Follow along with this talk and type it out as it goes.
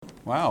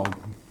Wow,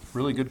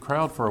 really good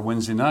crowd for our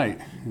Wednesday night.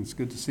 It's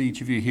good to see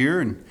each of you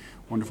here and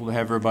wonderful to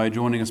have everybody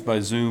joining us by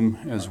Zoom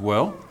as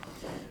well.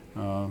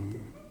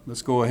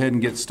 Let's go ahead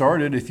and get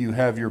started. If you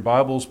have your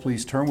Bibles,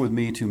 please turn with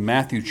me to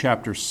Matthew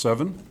chapter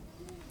 7.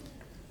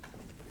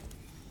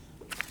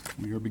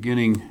 We are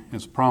beginning,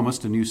 as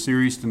promised, a new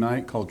series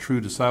tonight called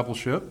True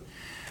Discipleship.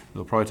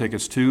 It'll probably take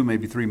us 2,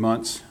 maybe 3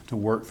 months to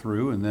work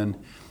through, and then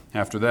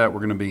after that we're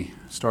going to be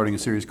starting a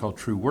series called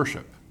True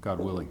Worship,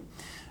 God willing.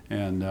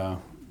 And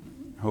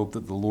hope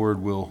that the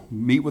Lord will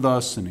meet with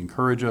us and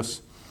encourage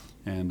us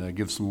and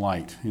give some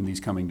light in these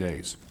coming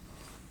days.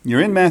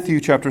 You're in Matthew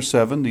chapter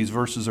 7. These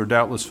verses are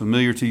doubtless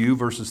familiar to you,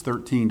 verses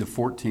 13 to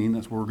 14.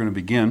 That's where we're going to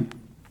begin.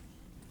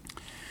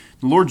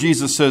 The Lord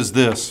Jesus says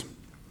this,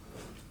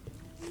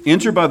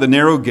 "Enter by the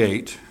narrow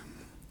gate,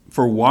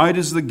 for wide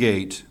is the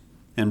gate,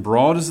 and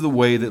broad is the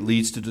way that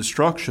leads to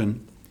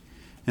destruction,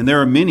 and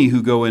there are many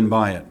who go in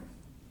by it.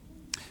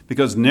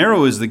 Because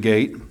narrow is the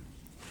gate,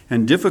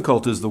 and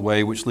difficult is the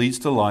way which leads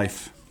to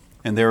life,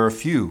 and there are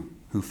few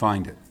who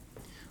find it."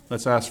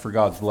 Let's ask for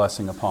God's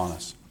blessing upon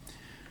us.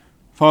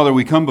 Father,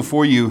 we come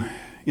before you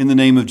in the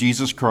name of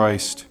Jesus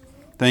Christ,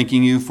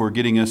 thanking you for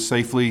getting us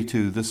safely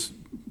to this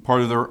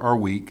part of our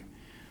week.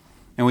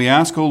 And we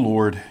ask, O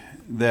Lord,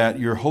 that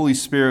your Holy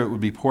Spirit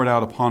would be poured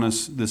out upon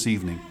us this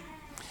evening,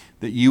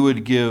 that you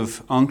would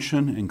give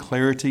unction and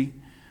clarity,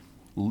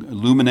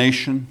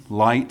 illumination,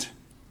 light,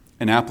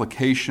 and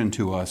application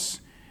to us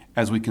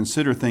as we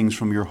consider things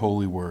from your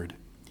holy word.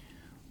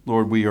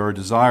 Lord, we are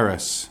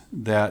desirous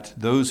that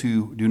those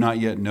who do not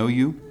yet know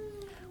you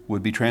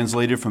would be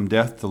translated from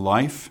death to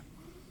life.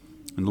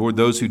 And Lord,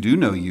 those who do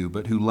know you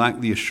but who lack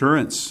the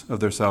assurance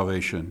of their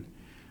salvation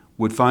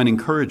would find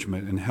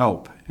encouragement and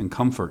help and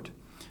comfort,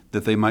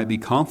 that they might be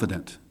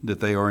confident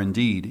that they are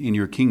indeed in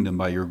your kingdom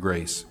by your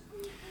grace.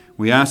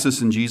 We ask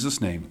this in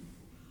Jesus' name.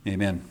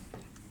 Amen.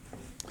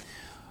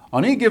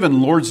 On any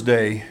given Lord's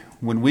Day,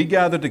 when we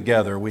gather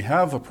together, we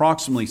have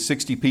approximately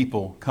 60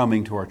 people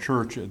coming to our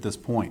church at this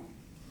point.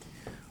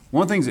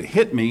 One of the things that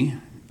hit me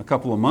a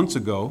couple of months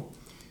ago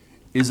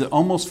is that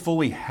almost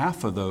fully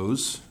half of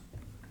those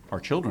are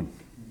children,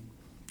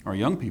 are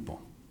young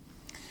people.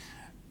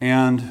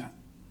 And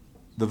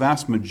the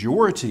vast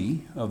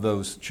majority of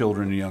those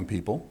children and young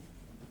people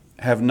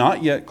have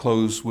not yet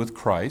closed with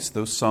Christ,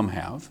 though some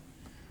have.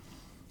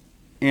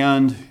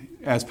 And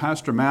as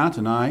Pastor Matt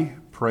and I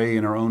pray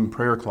in our own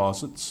prayer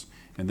closets,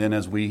 and then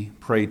as we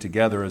pray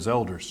together as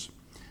elders,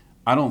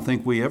 I don't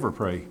think we ever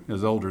pray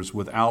as elders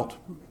without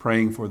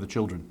praying for the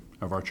children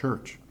of our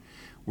church.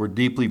 We're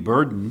deeply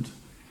burdened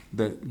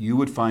that you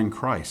would find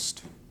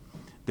Christ,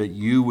 that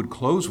you would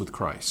close with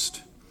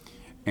Christ.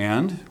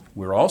 And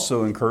we're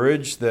also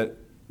encouraged that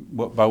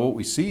by what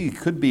we see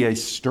could be a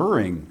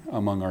stirring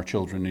among our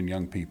children and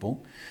young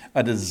people,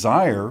 a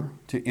desire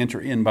to enter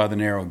in by the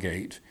narrow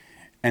gate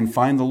and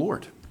find the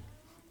Lord.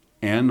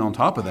 And on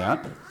top of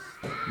that,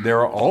 there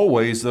are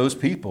always those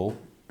people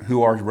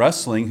who are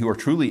wrestling, who are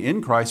truly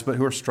in Christ, but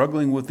who are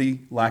struggling with the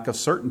lack of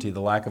certainty, the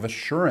lack of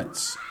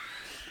assurance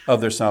of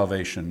their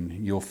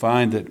salvation. We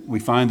find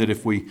that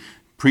if we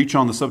preach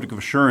on the subject of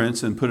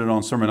assurance and put it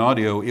on sermon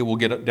audio, it will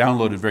get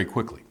downloaded very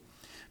quickly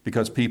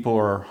because people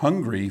are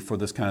hungry for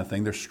this kind of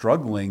thing. They're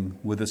struggling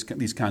with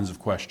these kinds of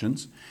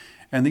questions,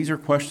 and these are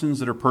questions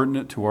that are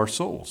pertinent to our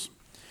souls.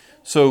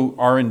 So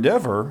my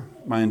endeavor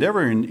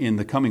in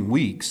the coming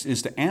weeks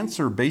is to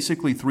answer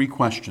basically 3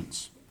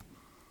 questions.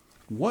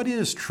 What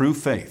is true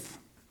faith?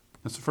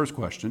 That's the first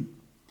question.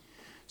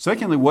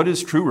 Secondly, what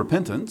is true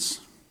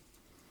repentance?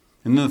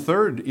 And then the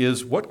third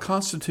is, what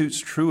constitutes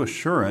true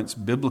assurance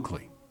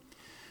biblically?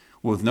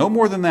 Well, with no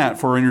more than that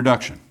for our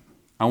introduction,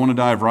 I want to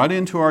dive right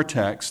into our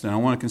text, and I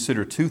want to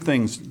consider 2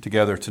 things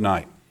together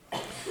tonight.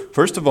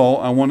 First of all,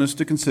 I want us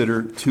to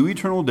consider 2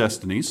 eternal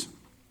destinies,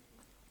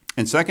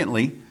 and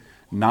secondly,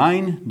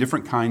 9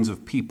 different kinds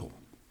of people.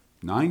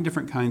 9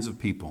 different kinds of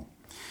people.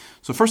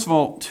 So first of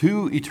all,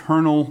 2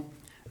 eternal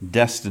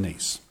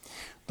destinies.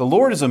 The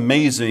Lord is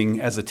amazing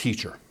as a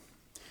teacher.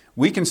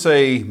 We can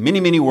say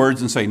many, many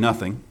words and say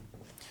nothing.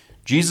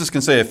 Jesus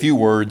can say a few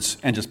words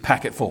and just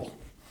pack it full.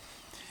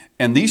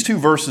 And these 2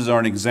 verses are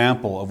an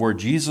example of where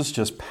Jesus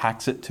just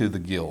packs it to the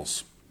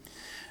gills.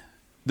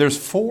 There's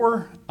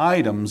 4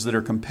 items that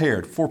are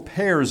compared, 4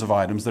 pairs of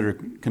items that are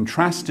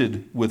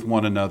contrasted with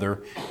one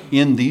another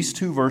in these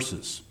 2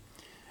 verses.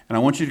 And I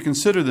want you to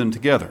consider them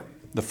together.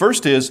 The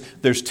first is,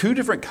 there's 2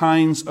 different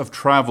kinds of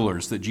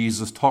travelers that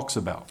Jesus talks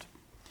about.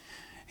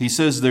 He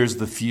says there's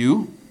the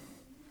few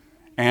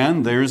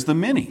and there's the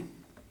many.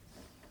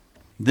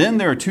 Then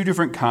there are 2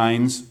 different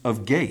kinds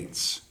of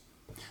gates.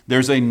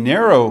 There's a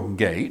narrow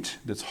gate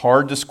that's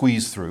hard to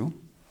squeeze through,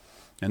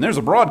 and there's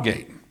a broad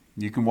gate.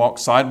 You can walk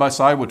side by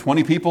side with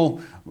 20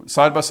 people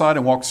side by side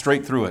and walk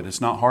straight through it.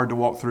 It's not hard to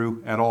walk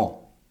through at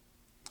all.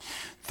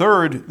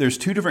 Third, there's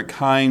 2 different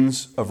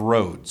kinds of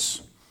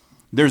roads.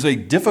 There's a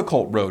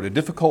difficult road, a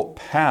difficult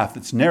path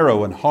that's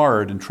narrow and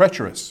hard and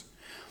treacherous.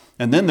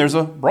 And then there's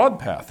a broad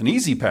path, an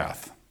easy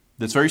path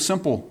that's very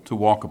simple to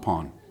walk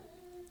upon.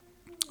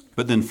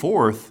 But then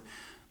fourth,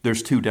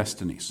 there's 2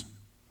 destinies.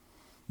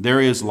 There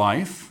is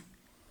life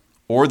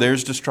or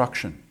there's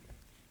destruction.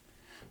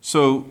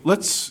 So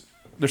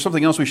there's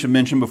something else we should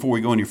mention before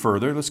we go any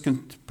further. Let's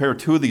compare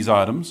two of these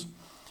items.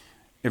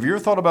 Have you ever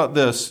thought about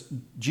this?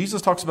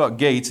 Jesus talks about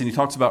gates and he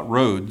talks about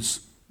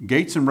roads.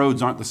 Gates and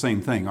roads aren't the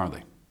same thing, are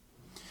they?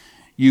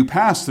 You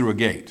pass through a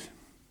gate.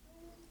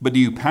 But do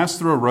you pass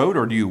through a road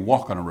or do you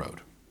walk on a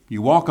road?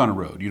 You walk on a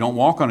road. You don't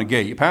walk on a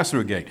gate. You pass through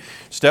a gate.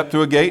 Step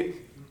through a gate.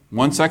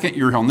 1 second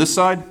you're on this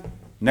side.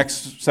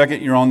 Next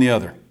second you're on the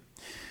other.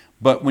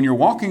 But when you're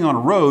walking on a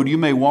road, you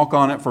may walk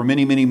on it for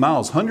many, many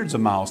miles, hundreds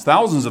of miles,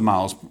 thousands of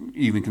miles,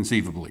 even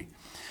conceivably.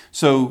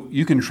 So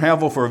you can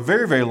travel for a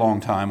very, very long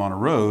time on a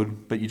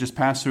road, but you just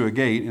pass through a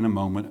gate in a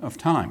moment of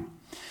time.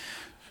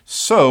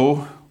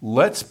 So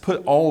let's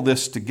put all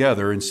this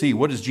together and see,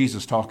 what is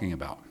Jesus talking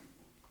about?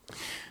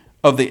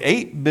 Of the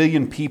 8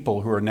 billion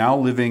people who are now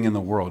living in the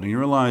world, and you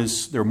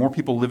realize there are more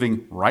people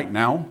living right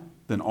now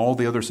than all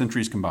the other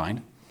centuries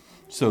combined.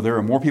 So there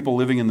are more people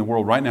living in the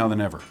world right now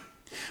than ever.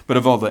 But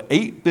of all the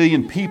 8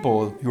 billion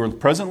people who are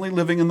presently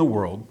living in the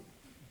world,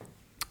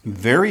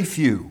 very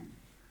few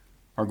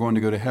are going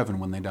to go to heaven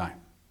when they die.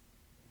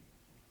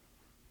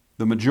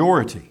 The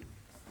majority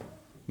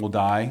will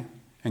die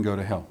and go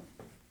to hell.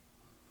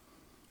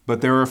 But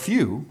there are a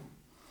few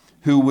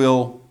who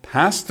will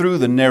pass through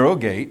the narrow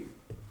gate.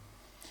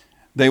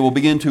 They will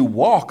begin to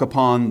walk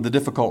upon the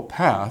difficult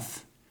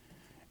path.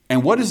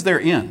 And what is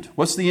their end?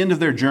 What's the end of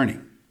their journey?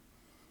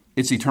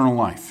 It's eternal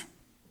life.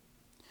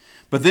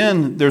 But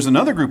then there's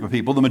another group of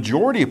people, the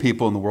majority of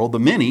people in the world, the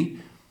many,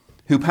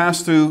 who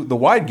pass through the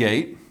wide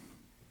gate.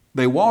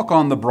 They walk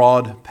on the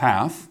broad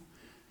path.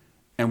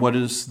 And what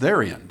is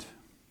their end?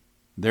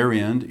 Their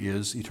end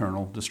is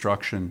eternal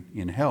destruction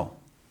in hell.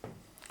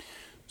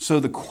 So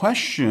the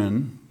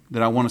question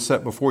that I want to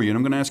set before you, and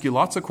I'm going to ask you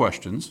lots of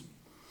questions.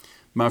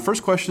 My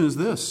first question is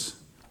this: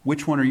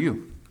 which one are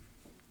you?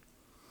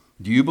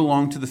 Do you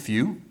belong to the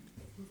few?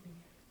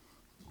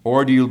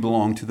 Or do you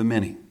belong to the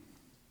many?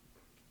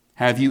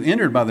 Have you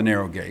entered by the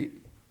narrow gate?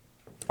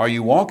 Are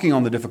you walking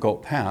on the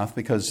difficult path?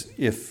 Because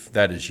if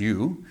that is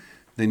you,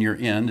 then your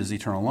end is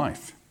eternal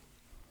life.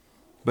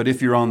 But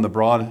if you've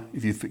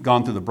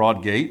gone through the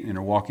broad gate and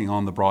are walking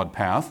on the broad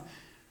path,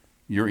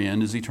 your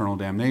end is eternal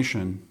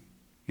damnation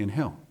in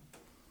hell.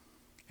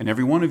 And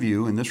every one of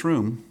you in this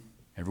room,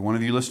 every one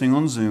of you listening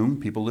on Zoom,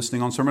 people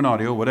listening on sermon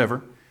audio,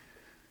 whatever,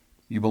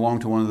 you belong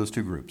to one of those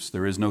two groups.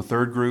 There is no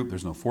third group.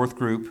 There's no fourth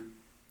group.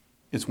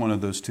 It's one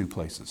of those two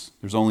places.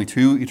 There's only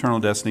two eternal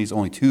destinies,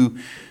 only two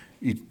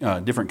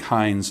different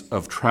kinds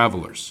of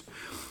travelers.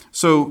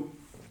 So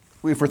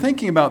if we're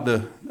thinking about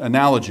the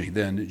analogy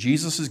then that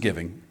Jesus is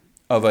giving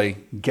of a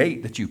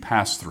gate that you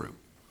pass through,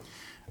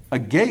 a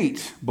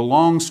gate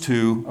belongs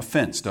to a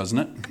fence, doesn't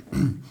it?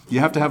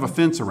 You have to have a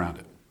fence around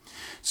it.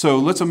 So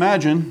let's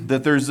imagine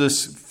that there's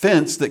this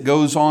fence that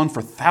goes on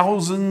for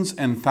thousands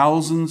and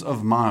thousands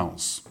of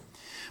miles.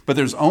 But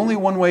there's only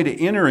one way to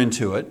enter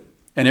into it,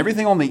 and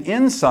everything on the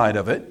inside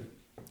of it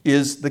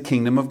is the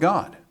kingdom of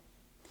God.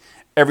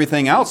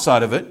 Everything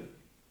outside of it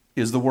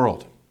is the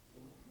world.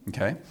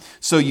 Okay?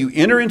 So you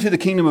enter into the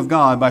kingdom of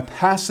God by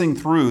passing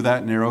through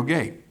that narrow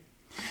gate.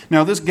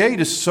 Now this gate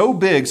is so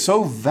big,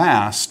 so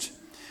vast,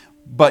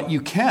 but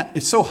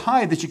it's so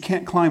high that you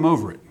can't climb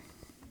over it.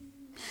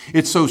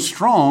 It's so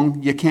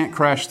strong, you can't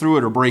crash through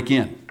it or break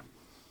in.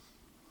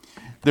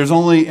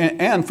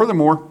 And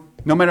furthermore,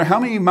 no matter how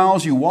many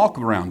miles you walk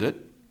around it,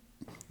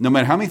 no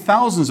matter how many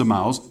thousands of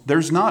miles,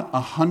 there's not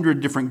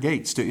 100 different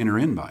gates to enter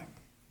in by.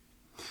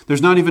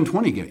 There's not even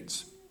 20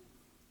 gates.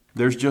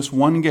 There's just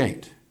one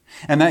gate.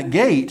 And that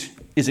gate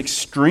is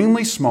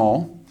extremely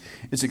small.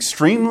 It's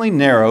extremely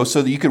narrow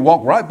so that you could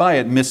walk right by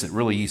it and miss it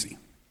really easy.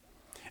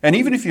 And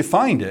even if you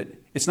find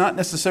it, it's not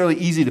necessarily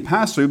easy to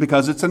pass through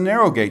because it's a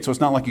narrow gate. So it's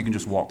not like you can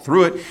just walk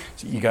through it.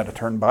 So you got to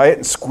turn by it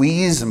and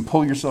squeeze and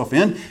pull yourself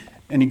in,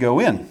 and you go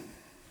in.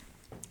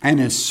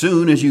 And as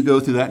soon as you go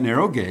through that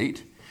narrow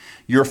gate,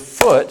 your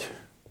foot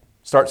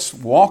starts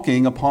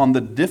walking upon the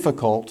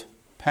difficult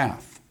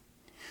path.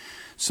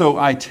 So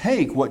I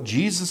take what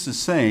Jesus is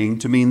saying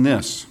to mean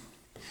this.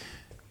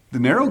 The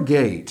narrow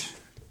gate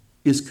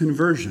is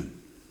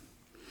conversion.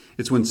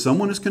 It's when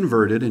someone is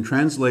converted and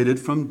translated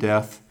from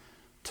death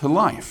to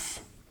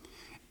life.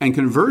 And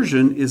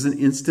conversion is an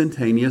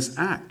instantaneous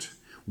act.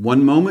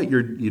 One moment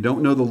you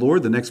don't know the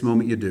Lord, the next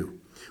moment you do.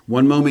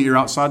 One moment you're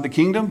outside the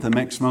kingdom, the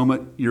next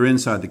moment you're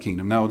inside the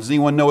kingdom. Now, does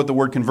anyone know what the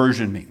word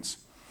conversion means?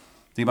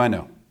 Does anybody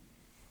know?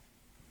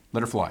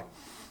 Let her fly.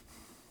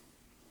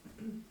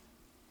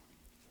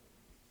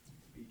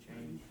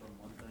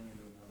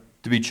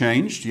 To be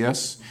changed,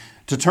 yes.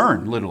 To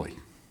turn, literally.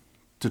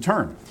 To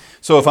turn.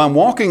 So if I'm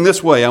walking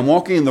this way, I'm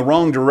walking in the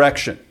wrong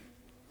direction.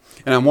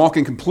 And I'm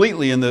walking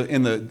completely in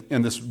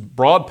this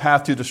broad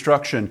path to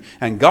destruction.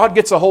 And God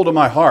gets a hold of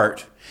my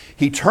heart.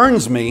 He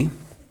turns me,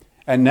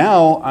 and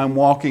now I'm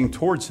walking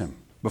towards Him.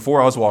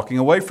 Before I was walking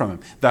away from Him.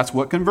 That's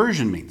what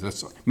conversion means.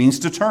 It means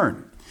to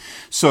turn.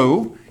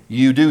 So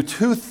you do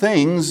two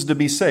things to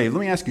be saved. Let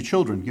me ask you,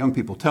 children, young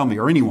people, tell me,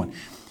 or anyone,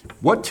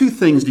 what two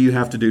things do you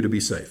have to do to be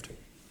saved?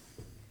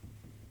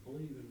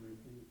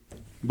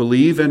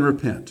 Believe and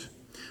repent.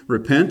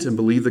 Repent and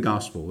believe the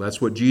gospel.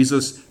 That's what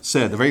Jesus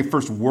said. The very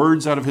first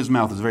words out of his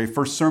mouth, the very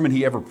first sermon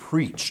he ever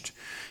preached.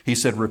 He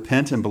said,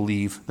 repent and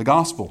believe the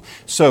gospel.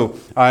 So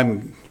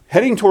I'm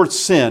heading towards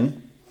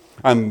sin.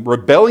 I'm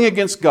rebelling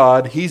against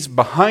God. He's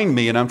behind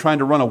me and I'm trying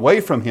to run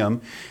away from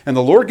him. And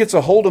the Lord gets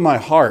a hold of my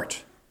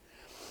heart.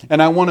 And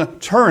I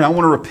want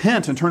to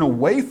repent and turn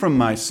away from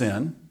my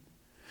sin.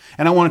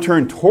 And I want to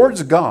turn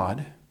towards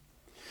God.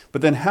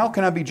 But then how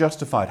can I be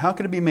justified? How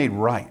can it be made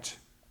right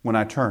when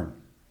I turn?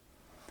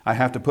 I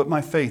have to put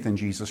my faith in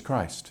Jesus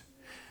Christ.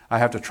 I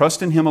have to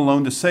trust in him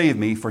alone to save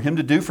me, for him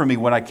to do for me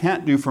what I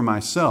can't do for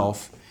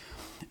myself.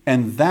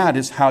 And that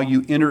is how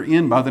you enter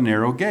in by the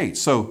narrow gate.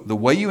 So the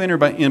way you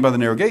enter in by the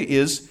narrow gate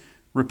is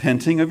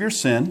repenting of your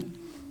sin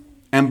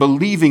and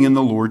believing in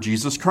the Lord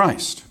Jesus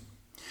Christ.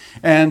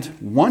 And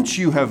once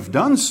you have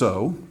done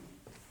so,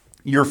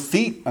 your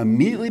feet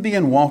immediately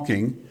begin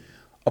walking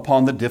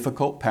upon the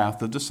difficult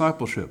path of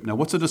discipleship. Now,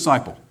 what's a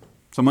disciple?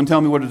 Someone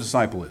tell me what a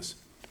disciple is.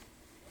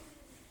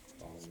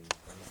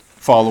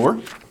 Follower.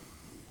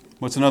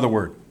 What's another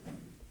word?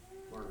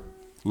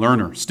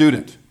 Learner.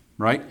 Student,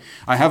 right?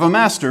 I have a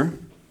master,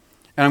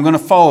 and I'm going to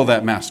follow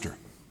that master.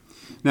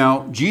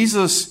 Now,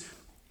 Jesus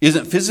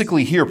isn't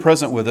physically here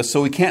present with us,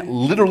 so we can't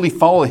literally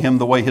follow him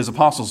the way his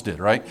apostles did,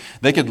 right?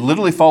 They could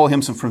literally follow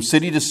him from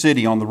city to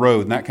city on the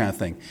road and that kind of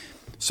thing.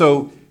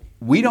 So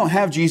we don't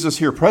have Jesus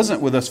here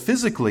present with us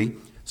physically.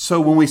 So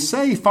when we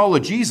say follow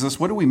Jesus,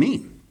 what do we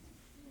mean?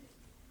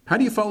 How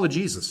do you follow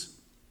Jesus?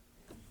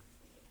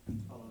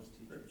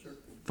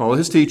 Follow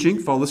his teaching,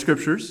 follow the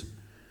scriptures.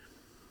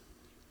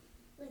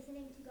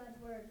 Listening to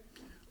God's word.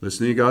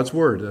 Listening to God's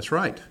word, that's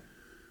right.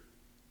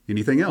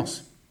 Anything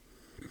else?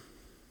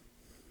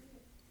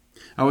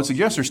 I would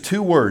suggest there's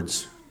two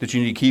words that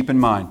you need to keep in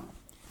mind.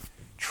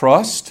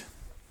 Trust.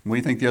 What do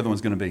you think the other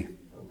one's going to be?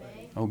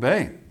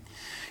 Obey.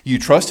 You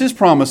trust his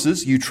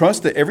promises. You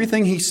trust that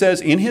everything he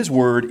says in his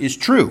word is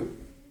true.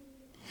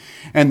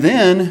 And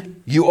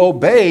then you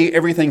obey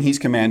everything he's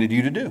commanded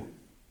you to do.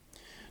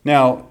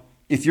 Now,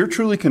 if you're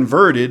truly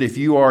converted, if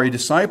you are a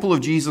disciple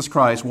of Jesus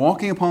Christ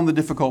walking upon the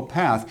difficult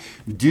path,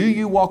 do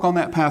you walk on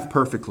that path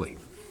perfectly?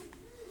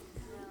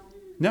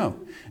 No.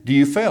 Do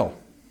you fail?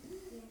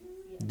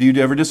 Do you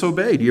ever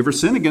disobey? Do you ever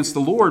sin against the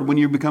Lord when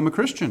you become a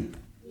Christian?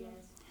 Yes.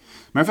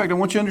 Matter of fact, I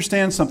want you to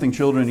understand something,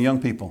 children and young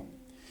people.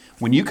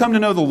 When you come to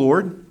know the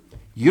Lord,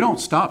 you don't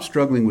stop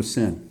struggling with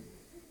sin.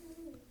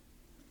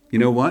 You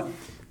know what?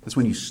 That's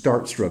when you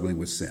start struggling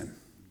with sin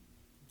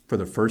for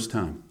the first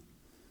time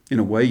in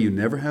a way you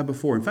never have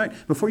before. In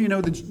fact, before you know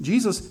that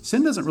Jesus,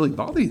 sin doesn't really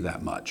bother you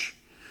that much.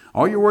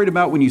 All you're worried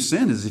about when you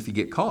sin is if you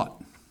get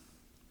caught,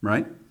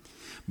 right?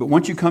 But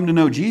once you come to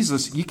know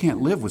Jesus, you can't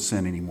live with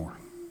sin anymore.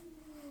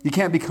 You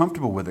can't be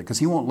comfortable with it because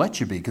he won't let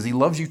you be, because he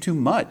loves you too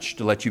much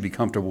to let you be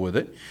comfortable with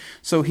it.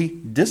 So he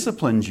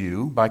disciplines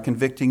you by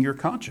convicting your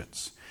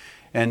conscience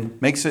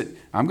and makes it,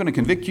 I'm going to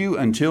convict you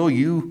until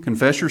you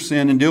confess your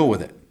sin and deal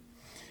with it.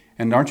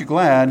 And aren't you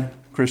glad,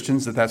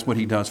 Christians, that that's what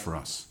he does for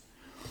us?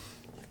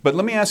 But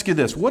let me ask you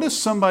this. What if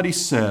somebody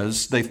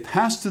says they've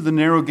passed through the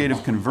narrow gate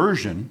of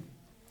conversion,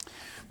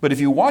 but if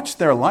you watch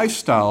their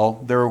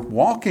lifestyle, they're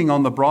walking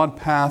on the broad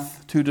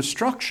path to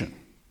destruction?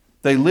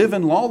 They live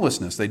in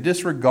lawlessness. They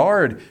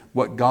disregard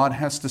what God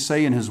has to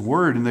say in his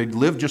word, and they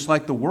live just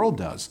like the world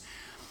does.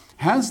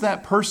 Has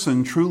that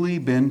person truly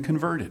been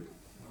converted?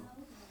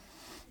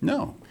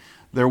 No.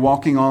 They're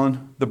walking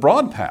on the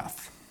broad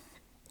path.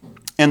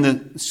 And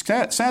the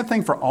sad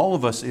thing for all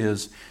of us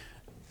is,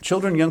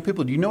 children, young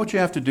people, do you know what you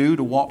have to do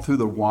to walk through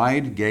the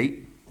wide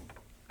gate?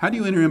 How do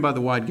you enter in by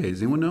the wide gate?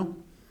 Does anyone know?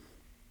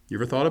 You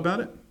ever thought about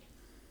it?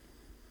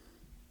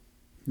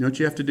 You know what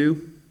you have to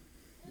do?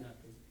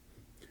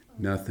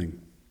 Nothing.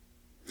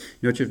 You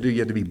know what you have to do? You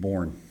have to be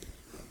born.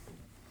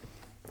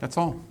 That's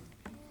all.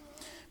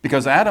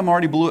 Because Adam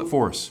already blew it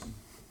for us.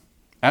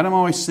 Adam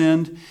always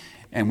sinned,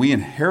 and we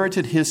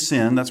inherited his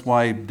sin. That's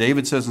why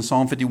David says in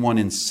Psalm 51,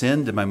 "In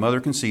sin did my mother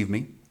conceive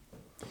me."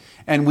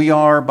 And we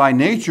are by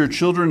nature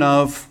children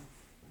of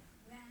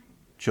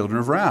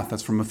wrath.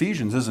 That's from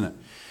Ephesians, isn't it?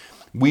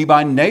 We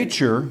by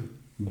nature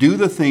do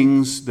the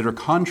things that are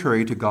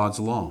contrary to God's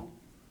law.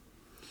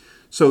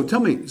 So tell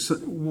me,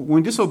 when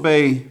we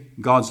disobey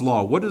God's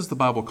law, what does the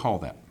Bible call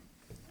that?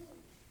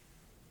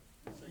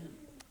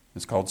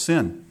 It's called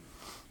sin,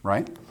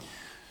 right?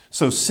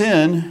 So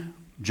sin,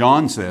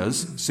 John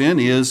says, sin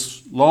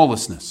is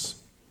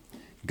lawlessness.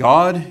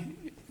 God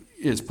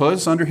is put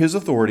us under his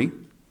authority,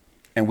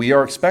 and we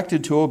are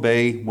expected to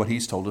obey what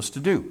he's told us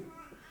to do.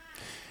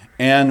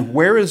 And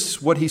where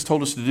is what he's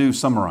told us to do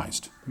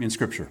summarized in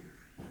Scripture?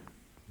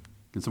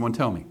 Can someone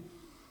tell me?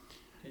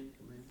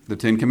 The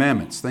Ten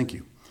Commandments. Thank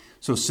you.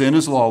 So sin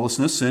is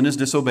lawlessness. Sin is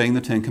disobeying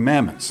the Ten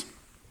Commandments.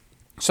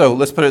 So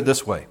let's put it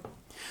this way.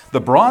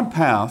 The broad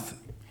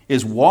path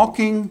is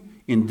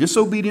walking in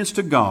disobedience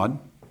to God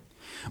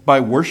by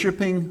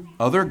worshiping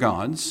other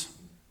gods.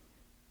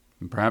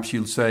 And perhaps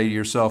you'll say to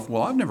yourself,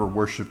 well, I've never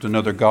worshiped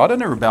another god. I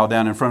never bow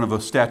down in front of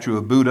a statue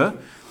of Buddha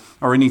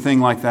or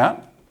anything like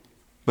that.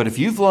 But if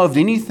you've loved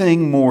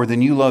anything more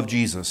than you love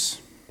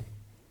Jesus,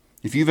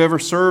 If you've ever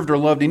served or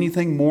loved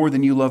anything more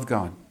than you love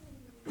God,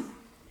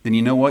 then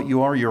you know what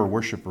you are? You're a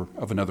worshiper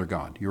of another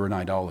God. You're an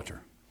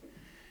idolater.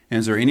 And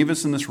is there any of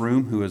us in this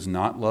room who has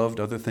not loved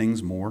other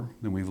things more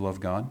than we've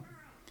loved God?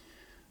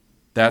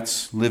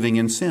 That's living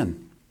in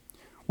sin.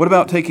 What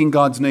about taking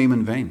God's name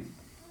in vain?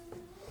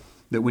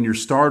 That when you're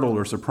startled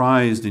or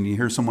surprised and you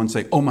hear someone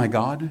say, "Oh my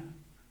God,"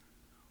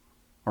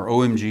 or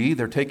 "OMG,"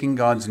 they're taking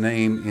God's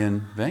name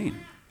in vain.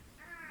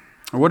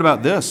 Or what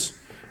about this?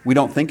 We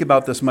don't think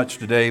about this much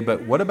today,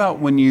 but what about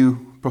when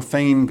you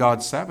profane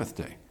God's Sabbath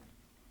day?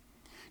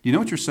 Do you know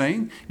what you're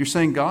saying? You're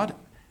saying, "God,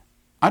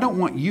 I don't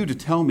want you to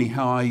tell me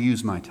how I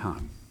use my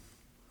time.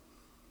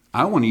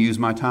 I want to use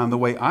my time the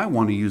way I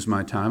want to use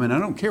my time, and I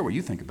don't care what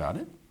you think about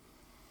it."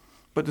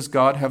 But does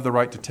God have the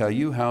right to tell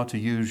you how to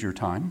use your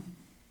time?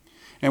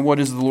 And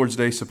what is the Lord's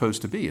Day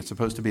supposed to be? It's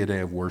supposed to be a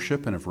day of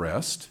worship and of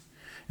rest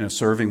and of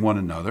serving one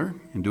another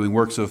and doing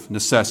works of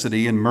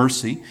necessity and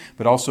mercy,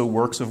 but also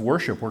works of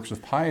worship, works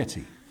of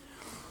piety.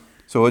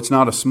 So it's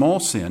not a small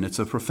sin. It's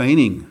a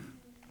profaning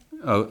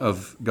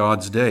of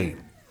God's day.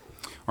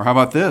 Or how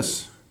about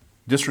this?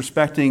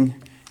 Disrespecting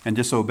and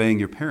disobeying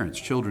your parents.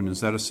 Children,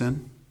 is that a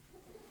sin?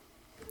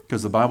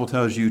 Because the Bible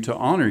tells you to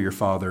honor your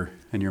father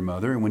and your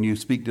mother, and when you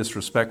speak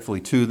disrespectfully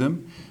to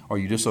them, or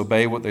you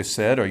disobey what they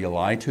said, or you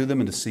lie to them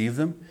and deceive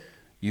them,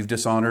 you've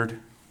dishonored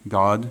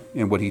God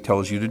and what He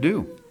tells you to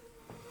do.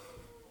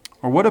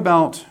 Or what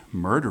about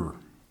murder?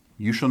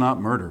 You shall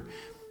not murder.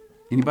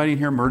 Anybody in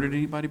here murdered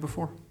anybody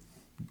before?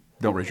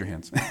 Don't raise your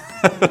hands.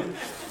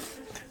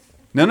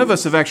 None of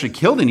us have actually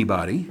killed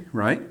anybody,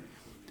 right?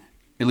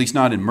 At least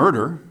not in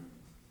murder.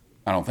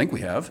 I don't think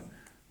we have.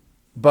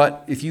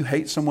 But if you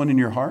hate someone in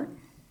your heart,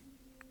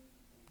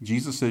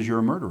 Jesus says you're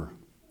a murderer.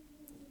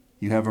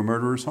 You have a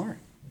murderer's heart.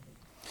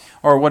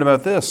 Or what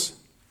about this?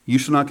 You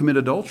shall not commit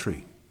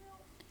adultery,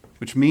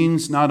 which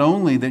means not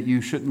only that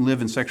you shouldn't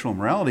live in sexual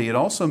immorality, it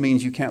also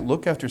means you can't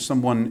look after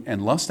someone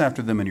and lust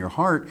after them in your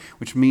heart,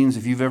 which means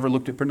if you've ever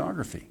looked at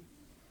pornography,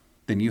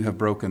 then you have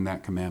broken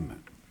that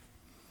commandment.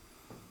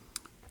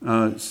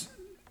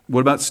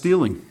 What about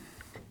stealing?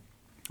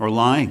 Or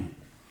lying?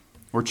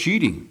 Or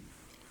cheating?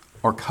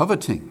 Or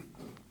coveting?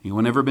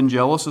 Anyone ever been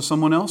jealous of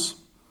someone else?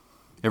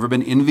 Ever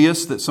been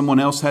envious that someone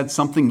else had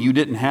something you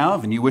didn't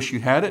have and you wish you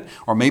had it?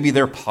 Or maybe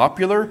they're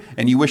popular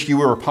and you wish you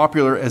were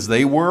popular as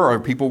they were, or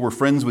people were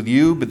friends with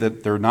you, but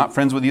that they're not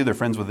friends with you, they're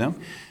friends with them.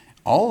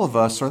 All of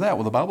us are that.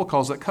 Well, the Bible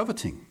calls that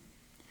coveting.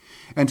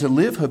 And to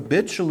live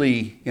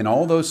habitually in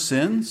all those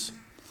sins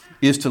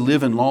is to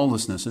live in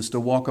lawlessness, is to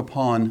walk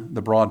upon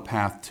the broad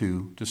path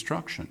to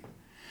destruction.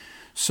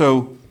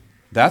 So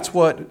that's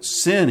what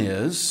sin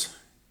is,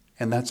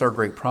 and that's our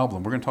great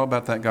problem. We're going to talk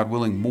about that, God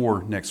willing,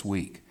 more next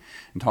week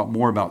and talk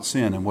more about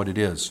sin and what it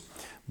is.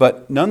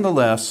 But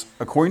nonetheless,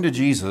 according to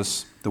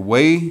Jesus, the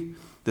way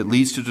that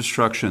leads to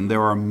destruction,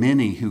 there are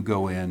many who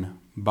go in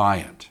by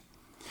it.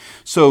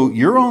 So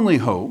your only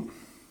hope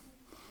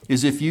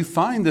is if you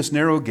find this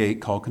narrow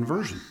gate called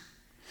conversion,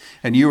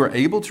 and you are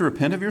able to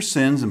repent of your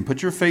sins and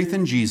put your faith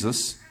in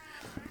Jesus,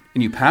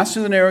 and you pass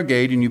through the narrow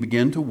gate and you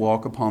begin to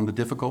walk upon the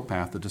difficult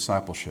path of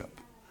discipleship.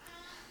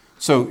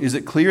 So is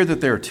it clear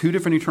that there are two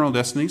different eternal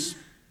destinies?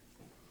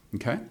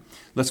 Okay.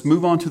 Let's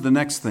move on to the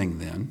next thing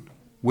then,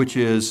 which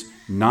is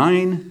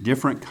 9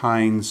 different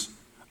kinds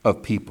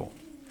of people.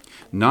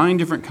 9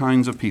 different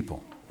kinds of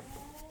people.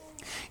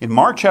 In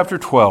Mark chapter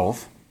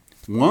 12,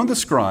 one of the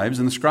scribes,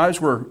 and the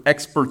scribes were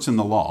experts in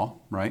the law,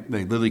 right?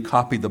 They literally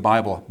copied the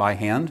Bible by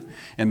hand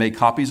and made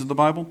copies of the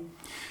Bible.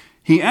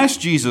 He asked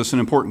Jesus an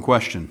important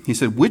question. He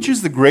said, "Which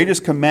is the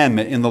greatest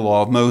commandment in the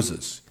law of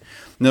Moses?"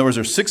 In other words,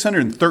 there are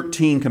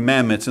 613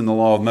 commandments in the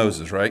law of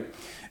Moses, right?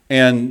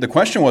 And the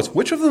question was,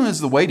 which of them is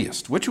the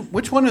weightiest?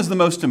 Which one is the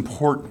most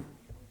important?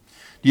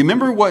 Do you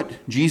remember what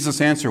Jesus'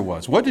 answer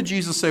was? What did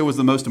Jesus say was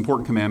the most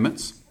important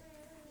commandments?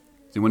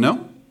 Does anyone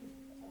know?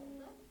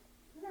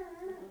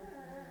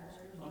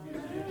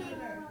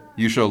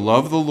 You shall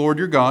love the Lord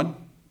your God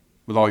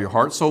with all your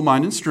heart, soul,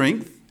 mind, and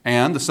strength.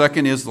 And the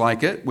second is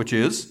like it, which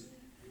is?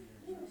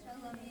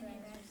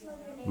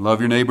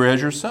 Love your neighbor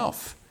as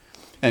yourself.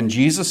 And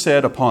Jesus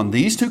said, upon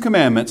these 2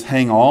 commandments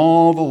hang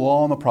all the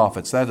law and the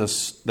prophets.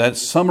 That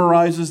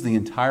summarizes the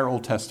entire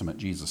Old Testament,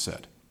 Jesus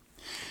said.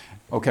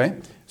 Okay,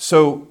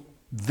 so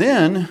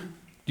then,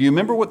 do you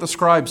remember what the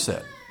scribe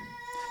said?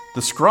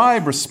 The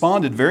scribe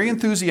responded very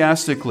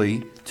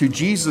enthusiastically to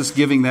Jesus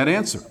giving that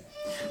answer.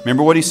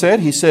 Remember what he said?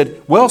 He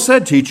said, "Well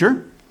said,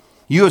 teacher.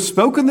 You have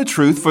spoken the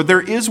truth, for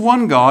there is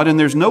one God, and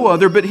there's no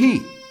other but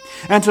He.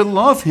 And to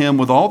love Him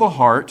with all the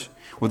heart,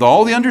 with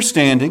all the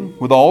understanding,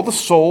 with all the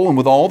soul, and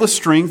with all the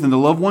strength, and to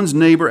love one's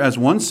neighbor as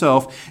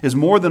oneself is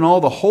more than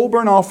all the whole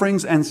burnt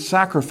offerings and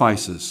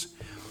sacrifices."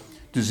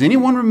 Does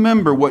anyone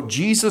remember what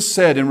Jesus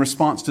said in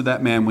response to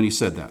that man when he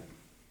said that?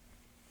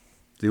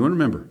 Does anyone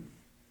remember?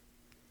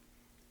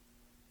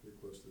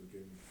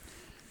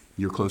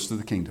 You're close to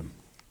the kingdom.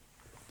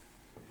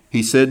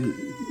 He said,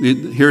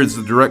 here is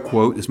the direct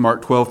quote, it's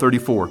Mark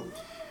 12:34.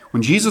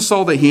 When Jesus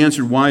saw that he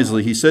answered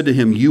wisely, he said to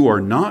him, "You are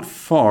not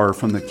far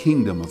from the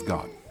kingdom of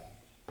God."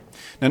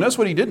 Now notice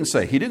what he didn't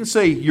say. He didn't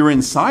say you're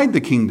inside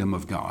the kingdom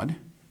of God,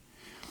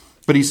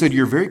 but he said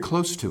you're very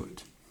close to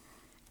it.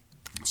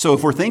 So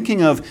if we're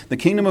thinking of the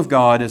kingdom of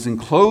God as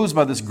enclosed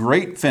by this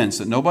great fence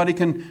that nobody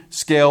can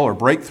scale or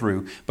break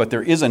through, but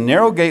there is a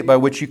narrow gate by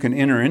which you can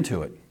enter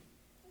into it,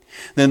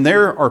 then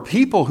there are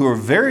people who are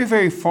very,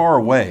 very far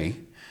away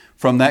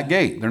from that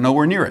gate. They're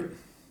nowhere near it.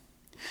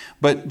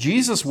 But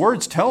Jesus'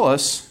 words tell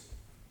us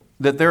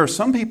that there are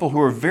some people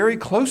who are very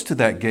close to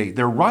that gate.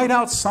 They're right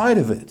outside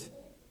of it.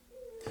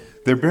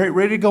 They're very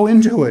ready to go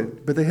into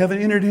it, but they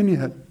haven't entered in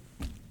yet.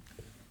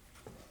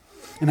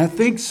 And I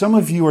think some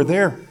of you are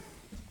there.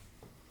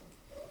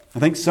 I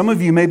think some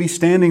of you may be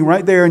standing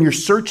right there and you're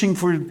searching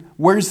for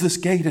where's this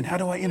gate and how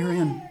do I enter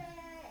in?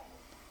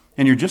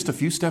 And you're just a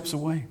few steps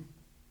away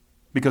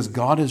because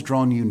God has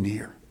drawn you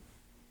near.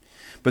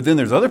 But then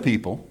there's other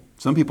people.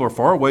 Some people are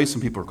far away,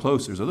 some people are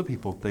close. There's other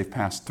people, they've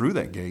passed through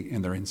that gate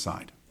and they're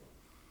inside.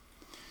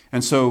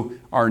 And so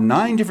our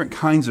 9 different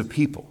kinds of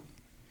people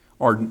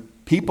are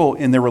people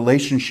in their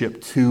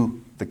relationship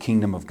to the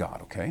kingdom of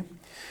God, okay?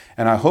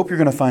 And I hope you're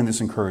going to find this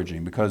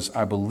encouraging because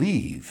I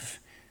believe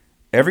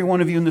every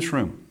one of you in this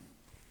room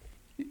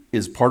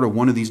is part of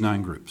one of these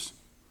 9 groups.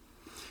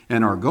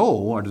 And our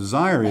goal, our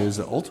desire is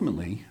that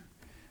ultimately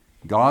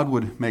God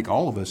would make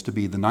all of us to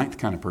be the 9th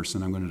kind of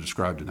person I'm going to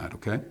describe tonight,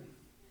 okay?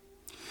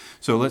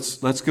 So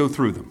let's go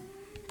through them.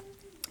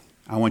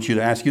 I want you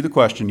to ask you the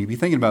question, you be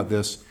thinking about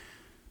this,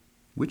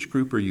 which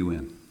group are you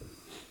in?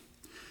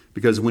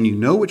 Because when you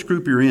know which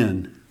group you're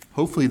in,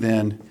 hopefully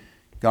then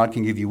God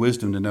can give you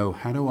wisdom to know,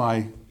 how do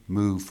I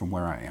move from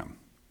where I am?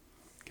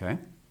 Okay?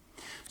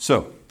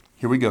 So,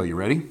 here we go. You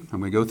ready? I'm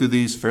going to go through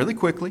these fairly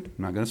quickly. I'm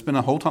not going to spend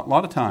a whole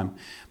lot of time,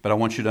 but I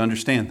want you to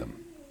understand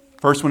them.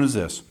 First one is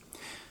this.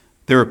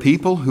 There are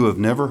people who have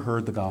never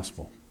heard the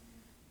gospel.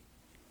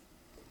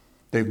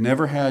 They've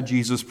never had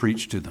Jesus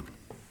preached to them.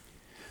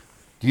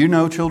 Do you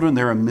know, children,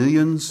 there are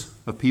millions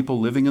of people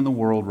living in the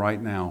world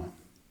right now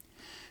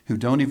who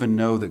don't even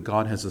know that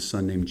God has a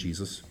son named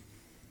Jesus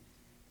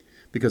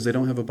because they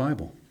don't have a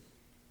Bible.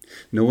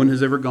 No one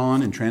has ever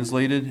gone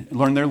and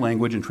learned their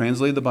language and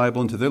translated the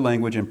Bible into their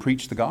language and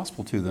preached the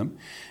gospel to them.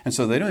 And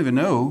so they don't even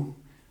know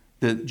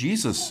that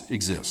Jesus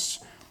exists.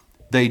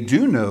 They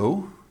do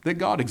know that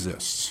God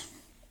exists.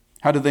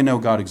 How do they know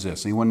God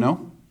exists? Anyone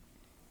know?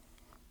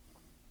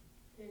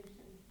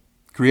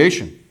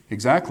 Creation,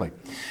 exactly.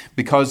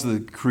 Because the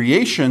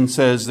creation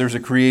says there's a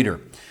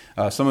creator.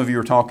 Some of you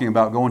are talking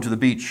about going to the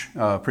beach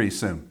pretty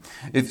soon.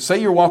 Say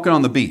you're walking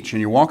on the beach and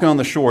you're walking on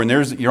the shore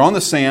and you're on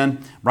the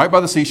sand right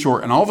by the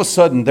seashore and all of a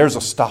sudden there's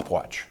a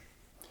stopwatch.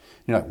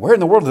 You're like, where in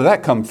the world did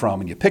that come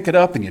from? And you pick it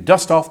up and you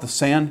dust off the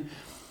sand.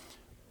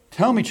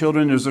 Tell me,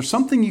 children, is there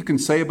something you can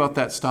say about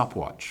that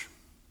stopwatch?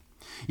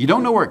 You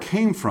don't know where it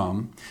came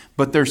from,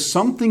 but there's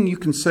something you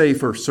can say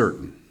for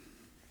certain.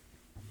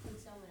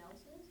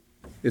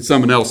 It's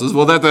someone else's.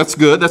 Well, that's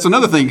good. That's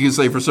another thing you can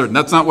say for certain.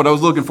 That's not what I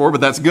was looking for, but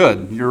that's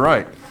good. You're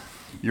right.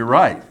 You're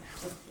right.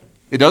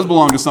 It does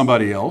belong to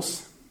somebody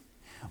else.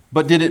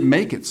 But did it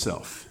make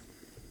itself?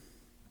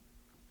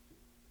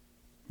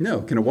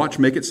 No. Can a watch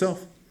make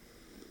itself?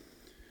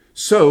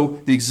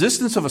 So the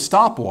existence of a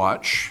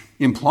stopwatch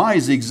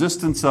implies the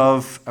existence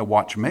of a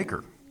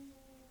watchmaker,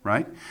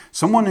 right?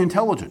 Someone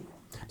intelligent.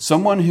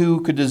 Someone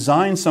who could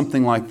design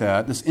something like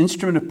that, this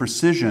instrument of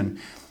precision.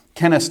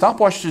 Can a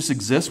stopwatch just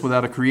exist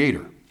without a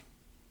creator?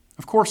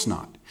 Of course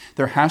not.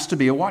 There has to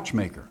be a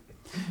watchmaker.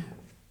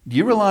 Do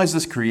you realize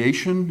this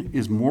creation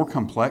is more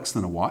complex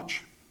than a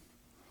watch?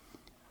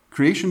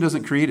 Creation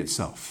doesn't create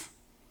itself.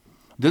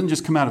 It doesn't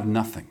just come out of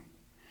nothing.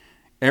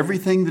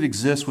 Everything that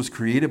exists was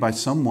created by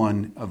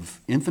someone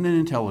of infinite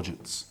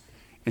intelligence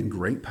and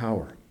great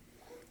power,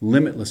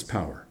 limitless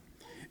power.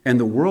 And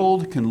the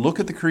world can look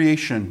at the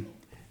creation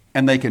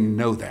and they can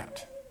know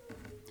that.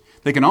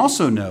 They can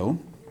also know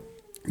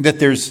that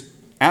there's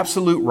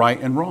absolute right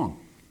and wrong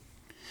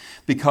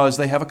because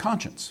they have a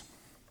conscience.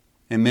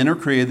 And men are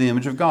created in the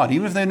image of God.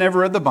 Even if they never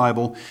read the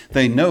Bible,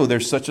 they know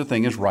there's such a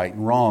thing as right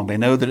and wrong. They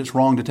know that it's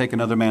wrong to take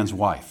another man's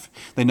wife.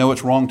 They know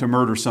it's wrong to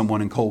murder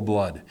someone in cold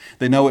blood.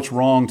 They know it's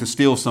wrong to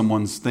steal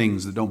someone's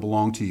things that don't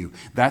belong to you.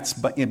 That's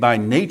by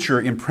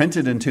nature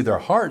imprinted into their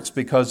hearts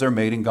because they're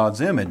made in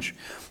God's image.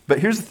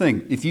 But here's the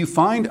thing. If you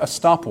find a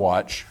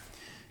stopwatch,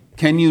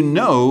 can you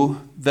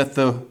know that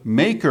the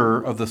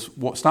maker of the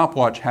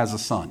stopwatch has a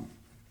son?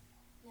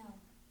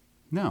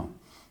 No.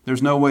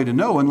 There's no way to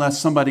know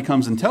unless somebody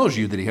comes and tells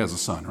you that he has a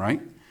son,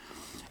 right?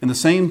 And the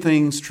same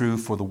thing's true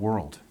for the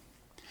world.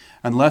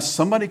 Unless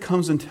somebody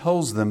comes and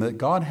tells them that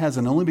God has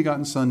an only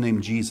begotten son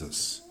named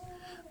Jesus,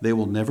 they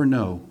will never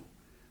know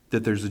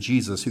that there's a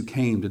Jesus who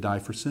came to die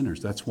for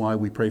sinners. That's why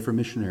we pray for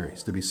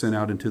missionaries to be sent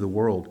out into the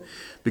world,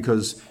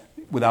 because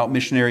without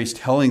missionaries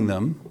telling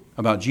them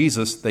about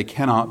Jesus, they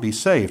cannot be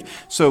saved.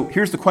 So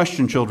here's the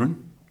question,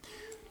 children.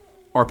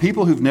 Are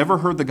people who've never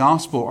heard the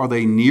gospel, are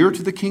they near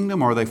to the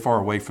kingdom or are they far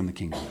away from the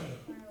kingdom?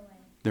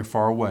 They're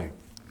far away.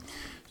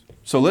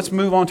 So let's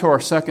move on to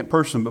our second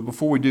person. But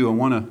before we do, I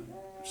want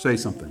to say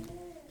something.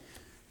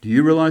 Do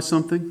you realize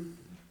something?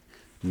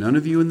 None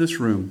of you in this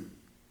room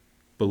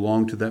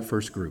belong to that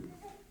first group.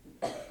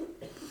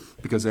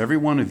 Because every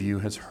one of you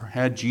has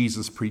had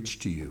Jesus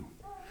preached to you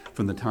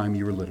from the time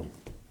you were little.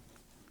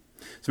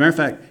 As a matter of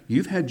fact,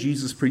 you've had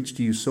Jesus preached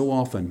to you so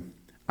often,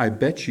 I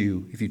bet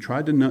you, if you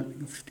tried to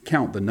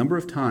count the number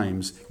of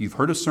times you've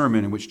heard a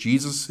sermon in which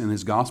Jesus and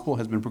his gospel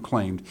has been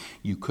proclaimed,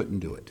 you couldn't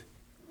do it.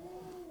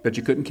 Bet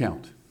you couldn't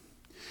count.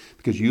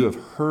 Because you have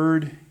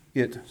heard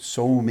it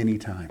so many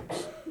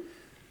times.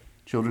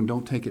 Children,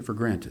 don't take it for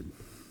granted.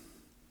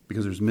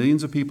 Because there's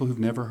millions of people who've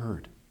never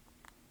heard.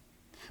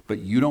 But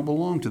you don't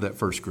belong to that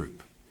first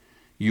group.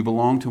 You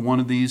belong to one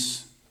of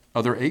these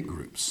other 8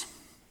 groups.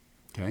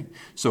 Okay?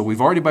 So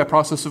we've already, by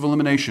process of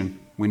elimination,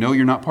 we know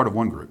you're not part of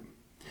one group.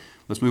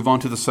 Let's move on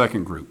to the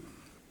second group.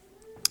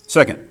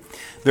 Second,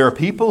 there are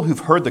people who've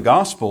heard the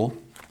gospel,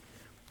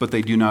 but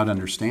they do not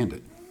understand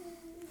it.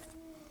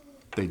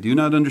 They do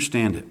not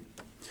understand it.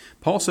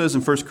 Paul says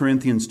in 1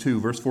 Corinthians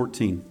 2, verse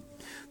 14,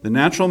 "The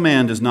natural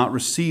man does not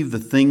receive the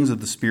things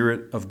of the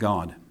Spirit of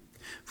God,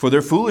 for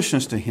they're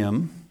foolishness to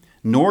him,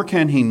 nor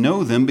can he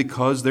know them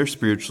because they're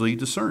spiritually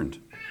discerned."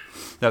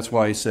 That's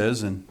why he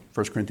says in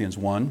 1 Corinthians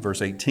 1,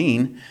 verse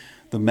 18,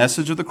 "The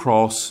message of the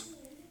cross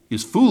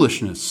is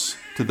foolishness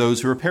to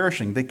those who are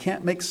perishing." They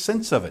can't make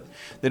sense of it.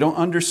 They don't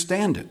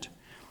understand it.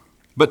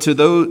 But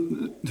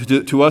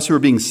to us who are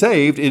being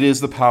saved, it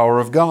is the power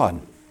of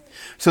God.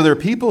 So there are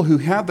people who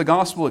have the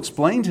gospel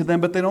explained to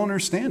them, but they don't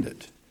understand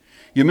it.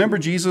 You remember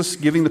Jesus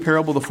giving the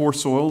parable of the 4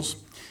 soils?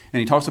 And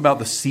he talks about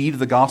the seed of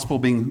the gospel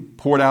being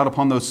poured out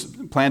upon those,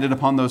 planted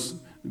upon those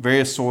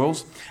various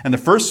soils. And the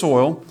first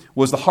soil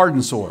was the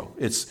hardened soil.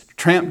 It's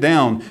tramped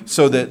down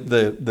so that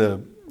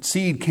the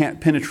seed can't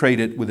penetrate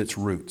it with its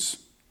roots.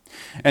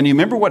 And you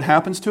remember what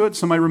happens to it?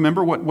 Somebody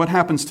remember what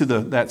happens to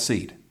that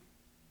seed?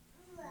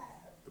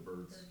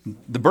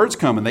 The birds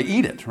come and they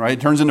eat it, right?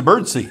 It turns into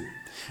bird seed.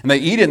 And they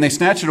eat it and they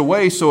snatch it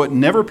away so it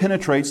never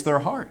penetrates their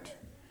heart.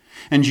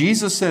 And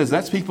Jesus says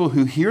that's people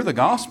who hear the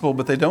gospel,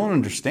 but they don't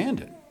understand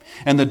it.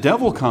 And the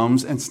devil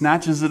comes and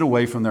snatches it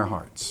away from their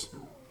hearts.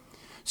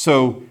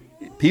 So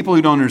people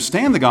who don't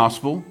understand the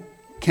gospel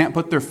can't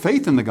put their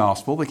faith in the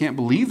gospel. They can't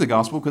believe the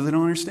gospel because they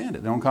don't understand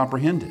it. They don't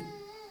comprehend it.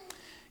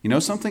 You know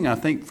something? I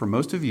think for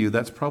most of you,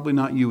 that's probably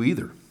not you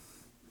either.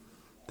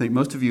 I think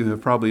most of you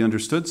have probably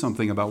understood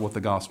something about what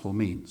the gospel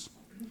means.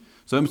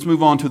 So let's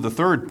move on to the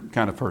third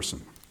kind of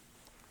person.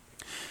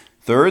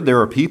 Third, there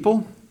are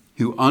people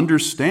who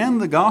understand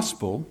the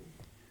gospel,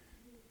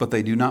 but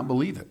they do not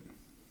believe it.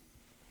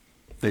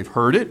 They've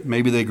heard it.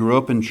 Maybe they grew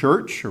up in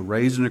church or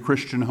raised in a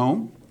Christian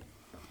home.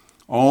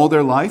 All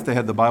their life they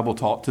had the Bible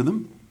taught to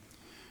them.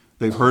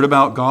 They've heard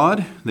about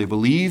God. They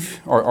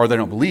believe, or they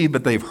don't believe,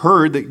 but they've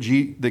heard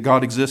that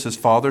God exists as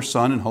Father,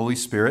 Son, and Holy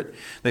Spirit.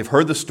 They've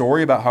heard the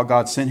story about how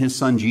God sent his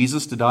Son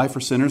Jesus to die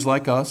for sinners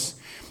like us.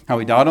 How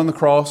he died on the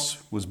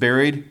cross, was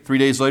buried. 3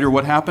 days later,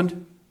 what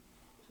happened?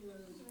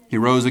 He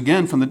rose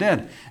again from the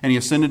dead, and he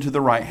ascended to the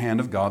right hand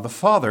of God the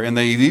Father. And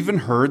they've even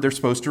heard they're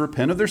supposed to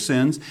repent of their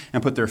sins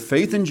and put their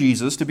faith in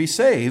Jesus to be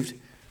saved,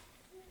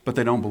 but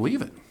they don't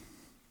believe it.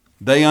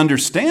 They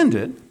understand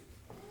it.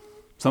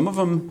 Some of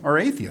them are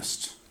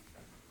atheists.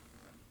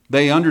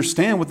 They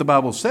understand what the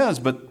Bible says,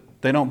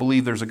 but they don't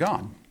believe there's a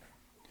God.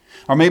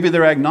 Or maybe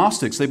they're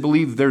agnostics. They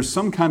believe there's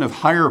some kind of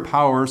higher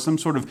power, some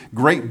sort of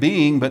great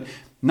being, but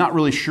not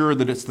really sure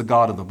that it's the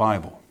God of the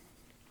Bible.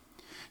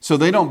 So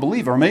they don't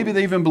believe. Or maybe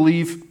they even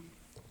believe,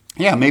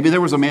 maybe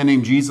there was a man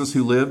named Jesus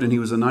who lived, and he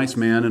was a nice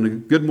man and a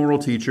good moral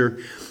teacher,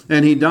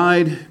 and he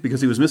died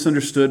because he was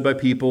misunderstood by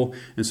people,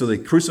 and so they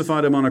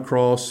crucified him on a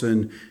cross,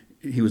 and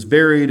he was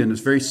buried, and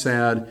it's very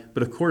sad,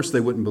 but of course they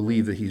wouldn't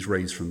believe that he's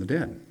raised from the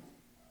dead.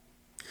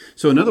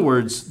 So in other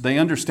words, they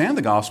understand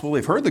the gospel,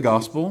 they've heard the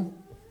gospel,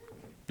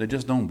 they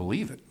just don't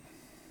believe it.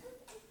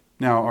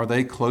 Now, are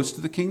they close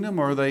to the kingdom,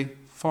 or are they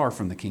far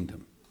from the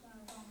kingdom?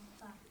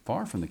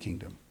 Far from the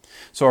kingdom.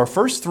 So our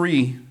first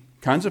 3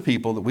 kinds of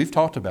people that we've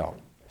talked about,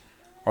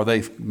 are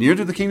they near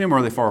to the kingdom or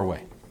are they far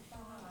away?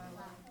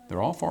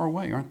 They're all far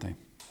away, aren't they?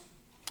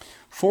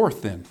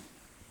 Fourth, then,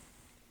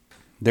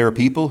 there are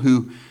people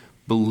who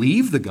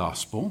believe the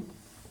gospel,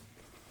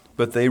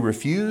 but they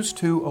refuse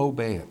to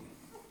obey it.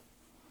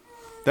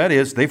 That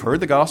is, they've heard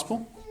the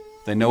gospel,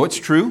 they know it's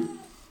true,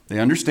 they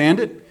understand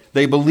it,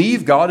 they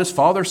believe God is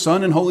Father,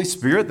 Son, and Holy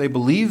Spirit, they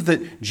believe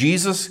that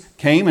Jesus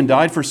came and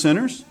died for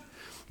sinners,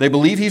 they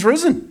believe he's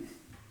risen.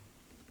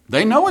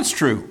 They know it's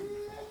true.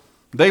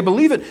 They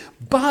believe it,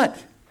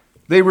 but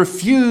they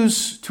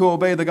refuse to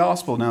obey the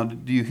gospel. Now,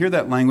 do you hear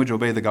that language,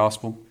 obey the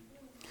gospel?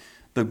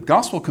 The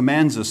gospel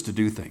commands us to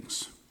do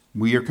things.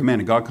 We are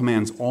commanded. God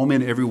commands all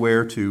men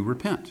everywhere to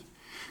repent.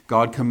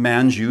 God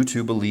commands you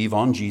to believe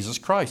on Jesus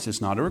Christ.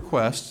 It's not a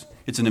request.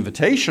 It's an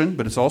invitation,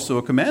 but it's also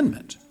a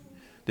commandment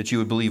that you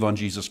would believe on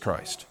Jesus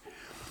Christ.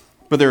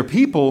 But there are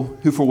people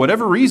who, for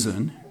whatever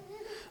reason,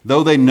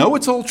 though they know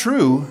it's all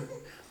true,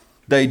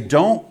 they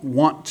don't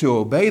want to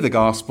obey the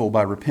gospel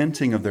by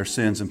repenting of their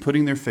sins and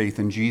putting their faith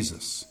in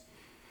Jesus.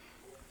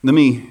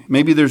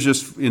 Maybe there's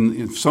just,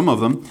 in some of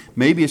them,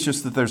 maybe it's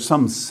just that there's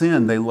some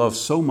sin they love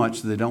so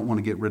much that they don't want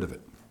to get rid of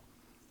it.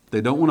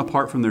 They don't want to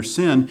part from their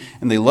sin,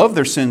 and they love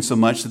their sin so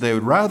much that they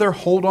would rather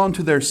hold on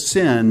to their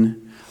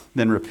sin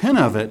than repent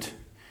of it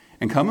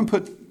and come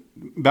and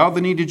bow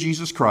the knee to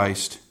Jesus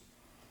Christ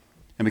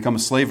and become a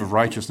slave of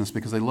righteousness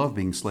because they love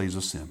being slaves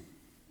of sin.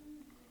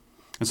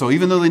 And so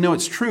even though they know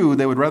it's true,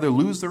 they would rather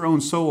lose their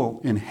own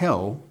soul in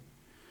hell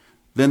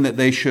than that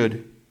they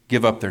should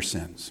give up their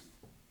sins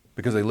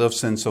because they love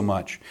sin so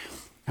much.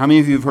 How many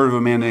of you have heard of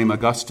a man named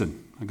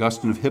Augustine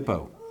of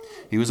Hippo?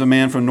 He was a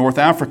man from North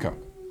Africa.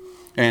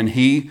 And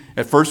he,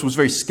 at first, was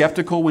very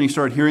skeptical when he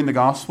started hearing the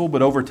gospel,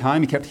 but over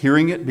time he kept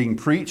hearing it being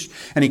preached,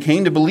 and he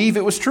came to believe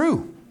it was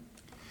true.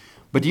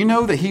 But do you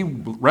know that he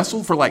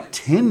wrestled for like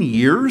 10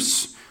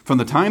 years from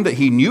the time that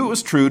he knew it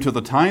was true to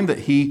the time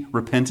that he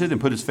repented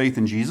and put his faith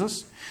in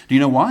Jesus? Do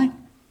you know why?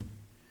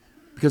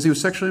 Because he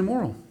was sexually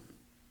immoral.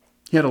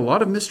 He had a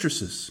lot of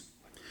mistresses.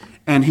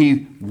 And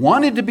he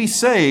wanted to be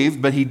saved,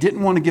 but he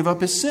didn't want to give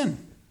up his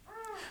sin.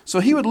 So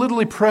he would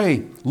literally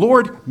pray,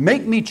 Lord,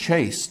 make me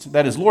chaste.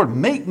 That is, Lord,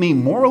 make me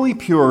morally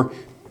pure,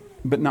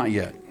 but not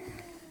yet.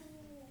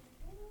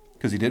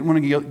 Because he didn't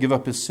want to give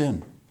up his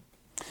sin.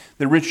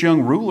 The rich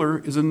young ruler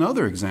is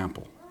another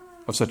example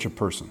of such a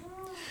person.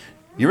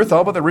 You ever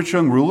thought about the rich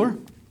young ruler?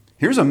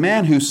 Here's a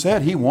man who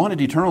said he wanted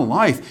eternal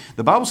life.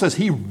 The Bible says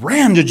he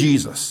ran to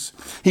Jesus.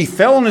 He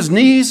fell on his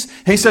knees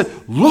and he said,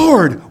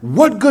 Lord,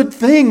 what good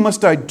thing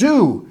must I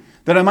do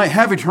that I might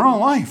have eternal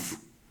life?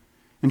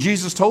 And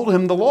Jesus told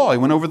him the law. He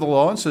went over the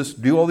law and says,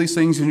 do all these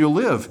things and you'll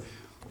live.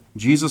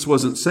 Jesus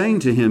wasn't saying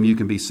to him, you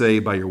can be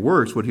saved by your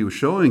works. What he was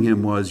showing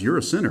him was, you're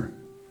a sinner.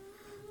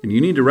 And you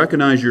need to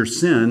recognize your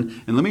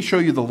sin. And let me show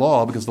you the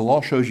law, because the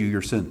law shows you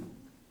your sin.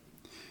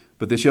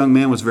 But this young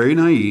man was very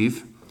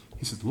naive.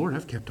 He said, Lord,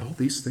 I've kept all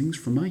these things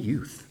from my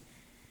youth.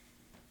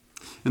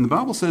 And the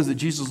Bible says that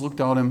Jesus looked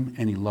at him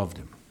and he loved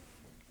him.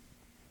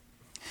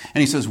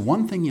 And he says,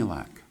 one thing you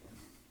lack.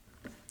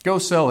 Go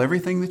sell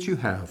everything that you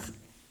have.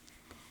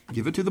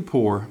 Give it to the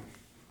poor,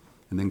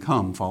 and then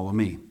come, follow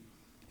me,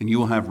 and you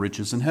will have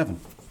riches in heaven.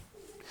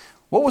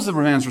 What was the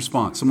man's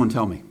response? Someone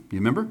tell me. You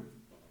remember?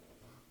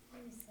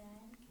 He was sad.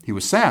 He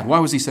was sad. Why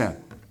was he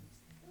sad?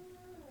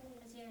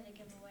 Because he had to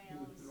give away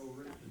all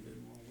his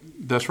stuff.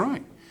 That's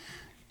right.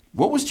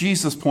 What was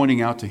Jesus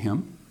pointing out to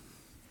him?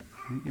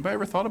 Anybody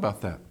ever thought about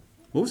that?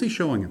 What was he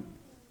showing him?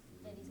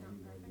 That he's not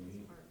perfect in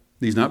his heart.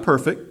 He's not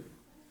perfect.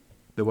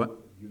 The what?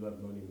 You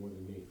love money more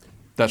than me.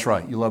 That's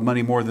right. You love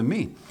money more than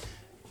me.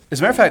 As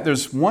a matter of fact,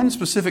 there's one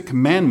specific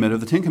commandment of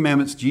the Ten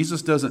Commandments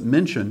Jesus doesn't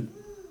mention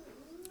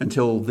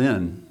until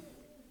then.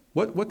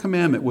 What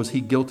commandment was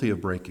he guilty of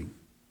breaking?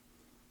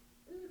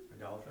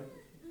 Idolatry?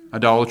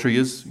 Idolatry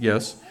is,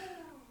 yes.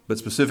 But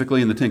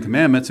specifically in the Ten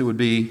Commandments, it would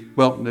be,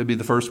 well, it'd be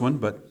the first one,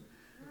 but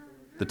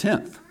the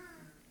 10th,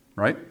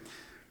 right?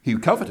 He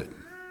coveted.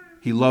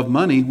 He loved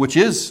money, which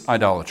is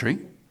idolatry.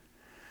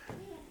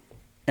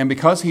 And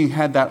because he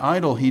had that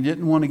idol, he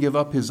didn't want to give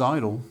up his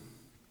idol.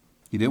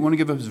 He didn't want to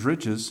give up his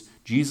riches.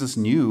 Jesus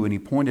knew, and he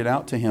pointed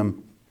out to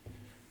him,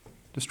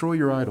 destroy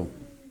your idol.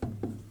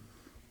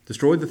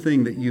 Destroy the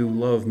thing that you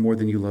love more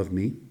than you love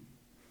me,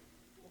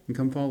 and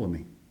come follow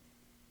me.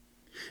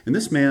 And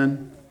this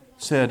man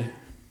said,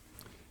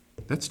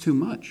 that's too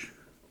much.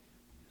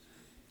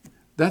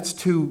 That's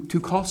too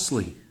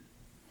costly.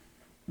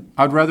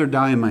 I'd rather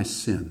die in my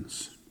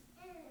sins.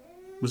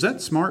 Was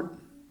that smart?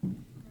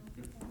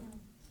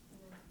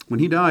 When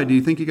he died, do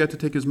you think he got to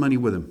take his money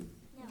with him?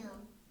 No.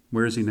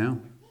 Where is he now?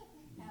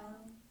 Hell.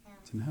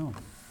 It's in hell.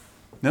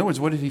 In other words,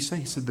 what did he say?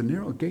 He said, the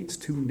narrow gate's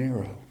too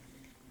narrow.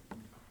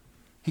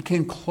 He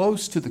came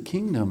close to the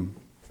kingdom,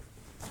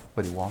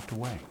 but he walked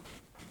away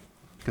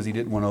because he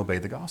didn't want to obey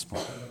the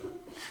gospel.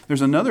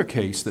 There's another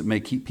case that may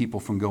keep people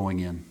from going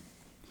in.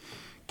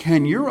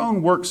 Can your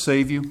own work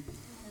save you?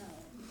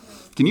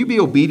 Can you be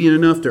obedient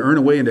enough to earn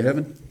a way into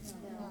heaven?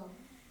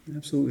 No.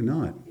 Absolutely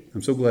not.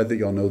 I'm so glad that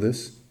y'all know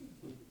this,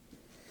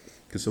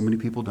 because so many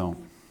people don't.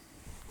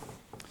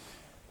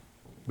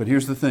 But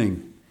here's the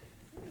thing.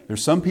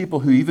 There's some people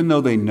who, even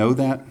though they know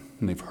that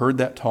and they've heard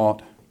that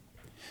taught,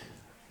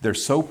 they're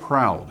so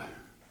proud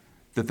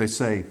that they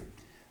say,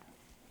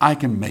 I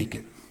can make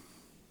it.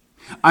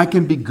 I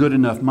can be good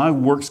enough. My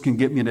works can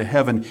get me into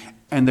heaven.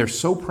 And they're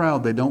so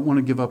proud they don't want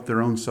to give up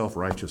their own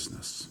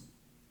self-righteousness.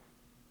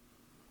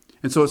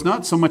 And so it's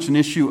not so much an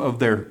issue of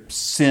their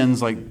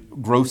sins, like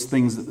gross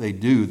things that they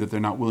do that they're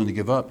not willing to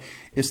give up.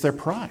 It's their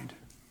pride.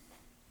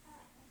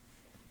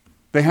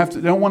 They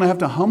don't want to have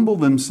to humble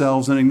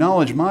themselves and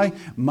acknowledge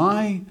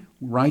my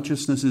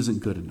righteousness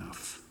isn't good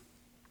enough.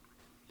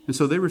 And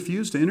so they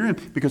refuse to enter in,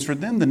 because for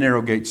them the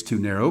narrow gate's too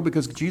narrow,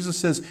 because Jesus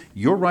says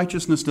your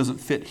righteousness doesn't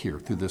fit here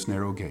through this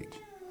narrow gate.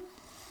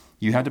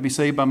 You have to be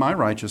saved by my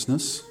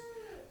righteousness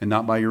and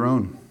not by your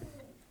own.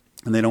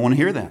 And they don't want to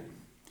hear that.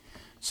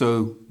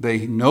 So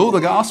they know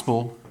the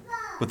gospel,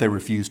 but they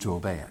refuse to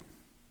obey it.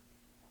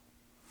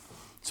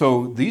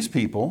 So these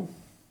people,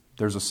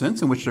 there's a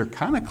sense in which they're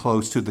kind of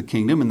close to the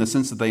kingdom in the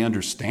sense that they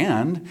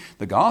understand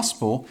the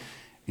gospel.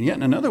 And yet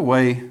in another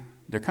way,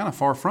 they're kind of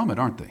far from it,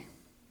 aren't they?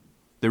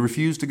 They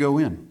refuse to go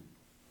in.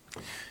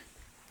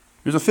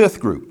 There's a fifth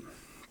group.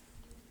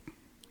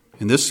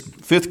 And this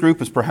fifth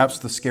group is perhaps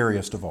the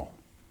scariest of all.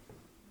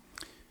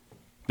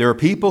 There are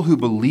people who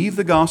believe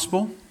the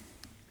gospel,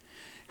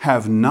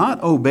 have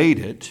not obeyed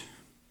it,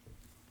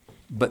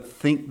 but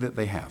think that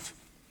they have.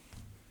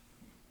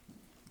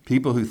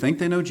 People who think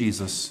they know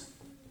Jesus,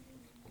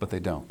 but they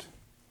don't.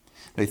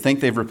 They think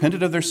they've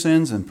repented of their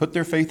sins and put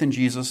their faith in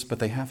Jesus, but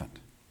they haven't.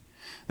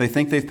 They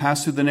think they've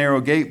passed through the narrow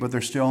gate, but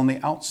they're still on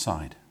the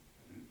outside,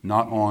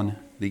 not on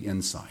the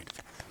inside.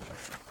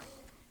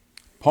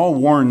 Paul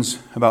warns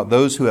about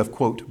those who have,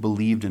 quote,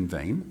 believed in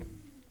vain.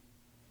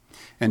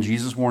 And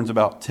Jesus warns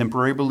about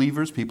temporary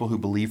believers, people who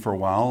believe for a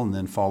while and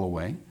then fall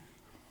away.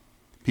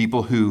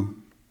 People who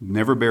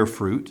never bear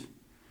fruit.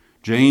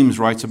 James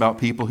writes about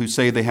people who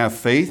say they have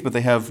faith, but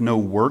they have no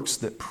works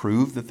that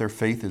prove that their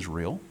faith is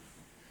real.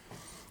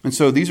 And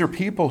so these are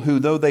people who,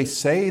 though they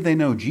say they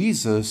know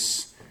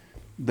Jesus,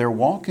 they're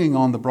walking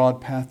on the broad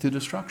path to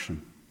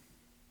destruction.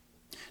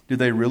 Do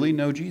they really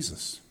know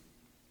Jesus?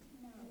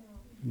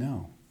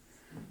 No.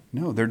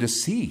 No, they're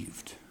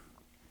deceived.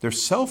 They're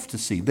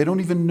self-deceived. They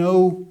don't even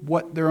know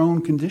what their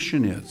own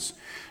condition is.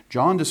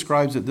 John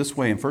describes it this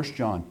way in 1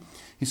 John.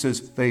 He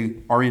says, they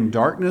are in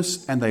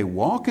darkness and they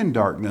walk in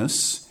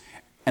darkness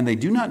and they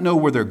do not know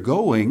where they're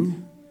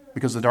going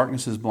because the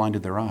darkness has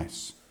blinded their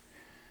eyes.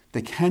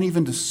 They can't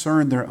even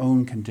discern their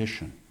own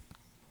condition.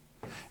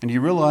 And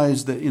you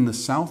realize that in the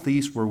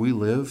southeast where we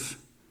live,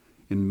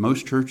 in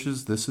most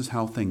churches, this is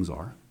how things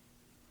are.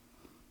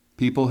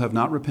 People have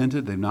not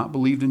repented, they've not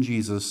believed in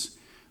Jesus,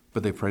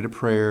 but they prayed a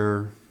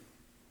prayer,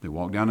 they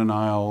walked down an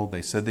aisle,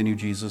 they said they knew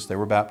Jesus, they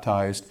were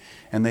baptized,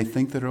 and they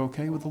think they're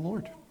okay with the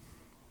Lord.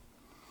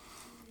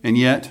 And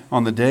yet,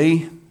 on the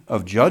day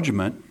of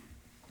judgment,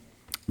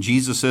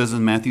 Jesus says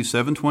in Matthew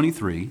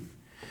 7:23,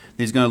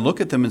 He's going to look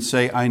at them and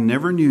say, I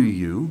never knew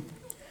you.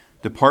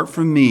 Depart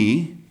from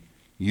me,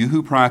 you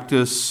who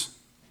practice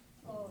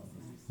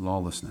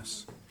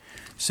lawlessness.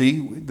 See,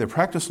 they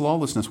practice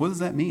lawlessness. What does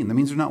that mean? That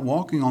means they're not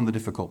walking on the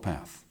difficult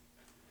path.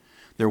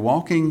 They're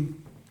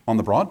walking on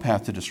the broad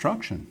path to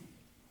destruction.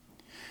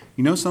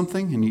 You know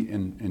something?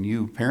 And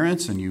you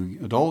parents and you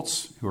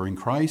adults who are in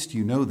Christ,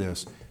 you know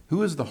this.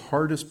 Who is the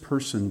hardest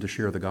person to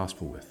share the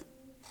gospel with?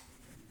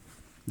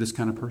 This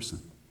kind of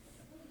person.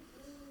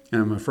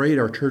 And I'm afraid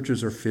our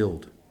churches are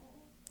filled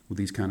with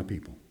these kind of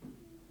people.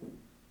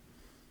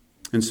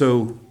 And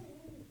so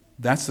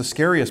that's the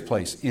scariest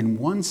place. In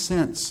one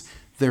sense,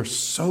 they're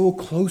so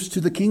close to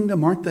the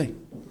kingdom, aren't they?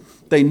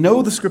 They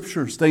know the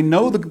scriptures. They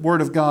know the word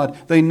of God.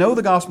 They know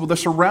the gospel. They're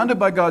surrounded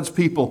by God's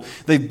people.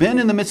 They've been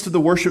in the midst of the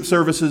worship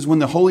services when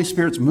the Holy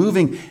Spirit's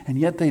moving, and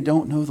yet they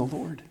don't know the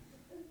Lord.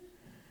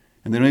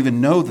 And they don't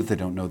even know that they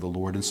don't know the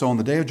Lord. And so on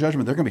the day of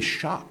judgment, they're going to be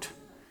shocked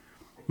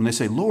when they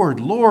say, Lord,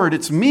 Lord,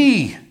 it's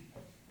me.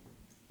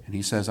 And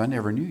he says, I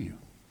never knew you.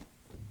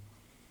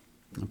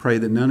 I pray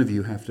that none of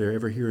you have to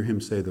ever hear him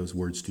say those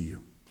words to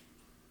you.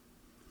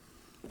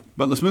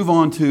 But let's move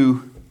on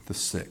to the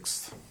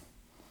sixth.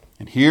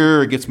 And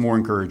here it gets more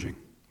encouraging.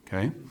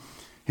 Okay?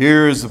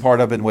 Here's the part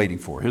I've been waiting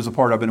for. Here's the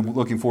part I've been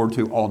looking forward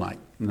to all night.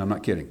 And I'm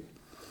not kidding.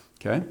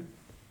 Okay?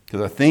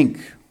 Because I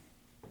think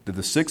that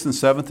the sixth and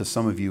seventh is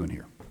some of you in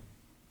here.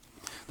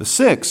 The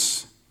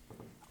sixth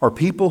are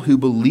people who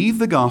believe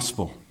the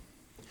gospel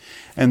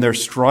and they're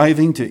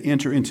striving to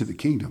enter into the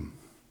kingdom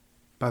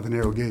by the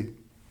narrow gate.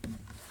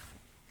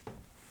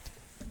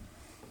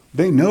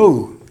 They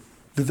know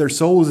that their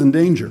soul is in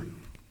danger.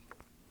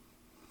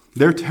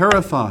 They're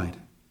terrified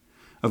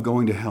of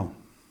going to hell.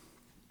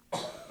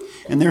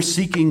 And they're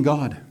seeking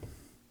God.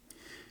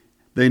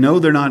 They know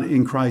they're not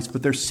in Christ,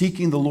 but they're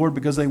seeking the Lord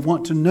because they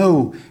want to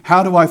know,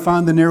 how do I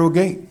find the narrow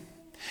gate?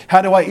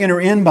 How do I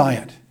enter in by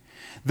it?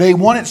 They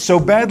want it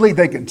so badly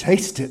they can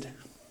taste it.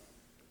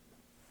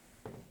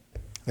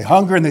 They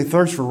hunger and they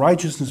thirst for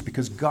righteousness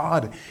because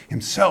God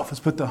himself has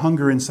put the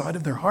hunger inside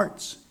of their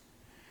hearts.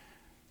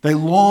 They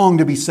long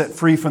to be set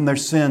free from their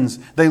sins.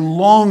 They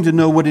long to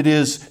know what it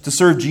is to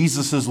serve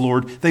Jesus as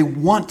Lord. They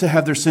want to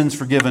have their sins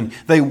forgiven.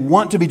 They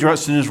want to be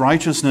dressed in his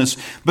righteousness,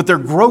 but they're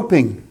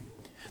groping.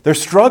 They're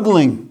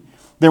struggling.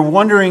 They're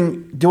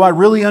wondering, do I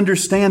really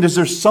understand? Is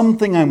there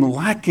something I'm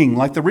lacking?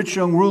 Like the rich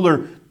young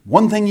ruler,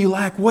 one thing you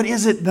lack. What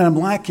is it that I'm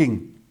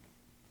lacking?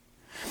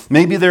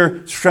 Maybe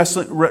they're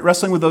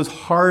wrestling with those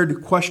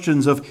hard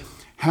questions of,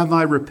 have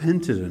I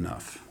repented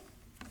enough?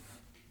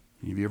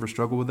 Have you ever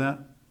struggled with that?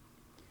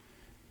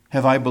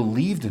 Have I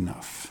believed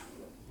enough?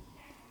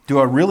 Do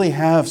I really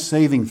have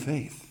saving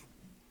faith?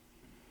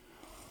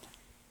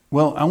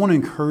 Well, I want to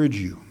encourage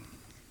you,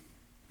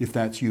 if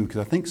that's you, because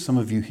I think some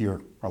of you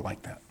here are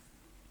like that.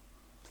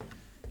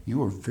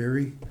 You are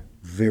very,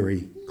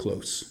 very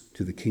close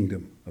to the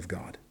kingdom of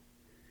God.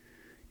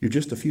 You're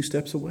just a few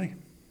steps away.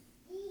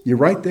 You're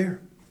right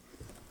there.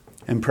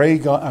 And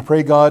I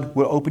pray God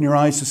will open your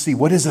eyes to see,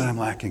 what is it I'm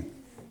lacking?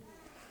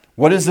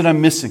 What is it I'm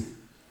missing?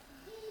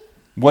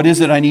 What is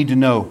it I need to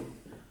know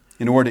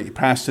in order to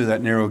pass through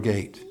that narrow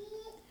gate?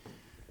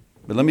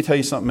 But let me tell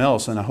you something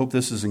else, and I hope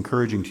this is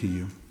encouraging to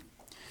you.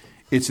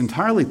 It's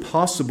entirely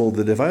possible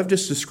that if I've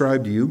just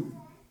described you,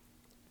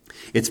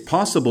 it's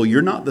possible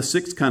you're not the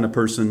sixth kind of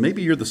person,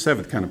 maybe you're the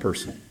seventh kind of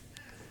person.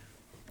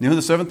 You know who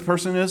the seventh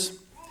person is?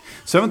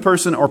 Seventh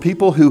person are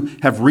people who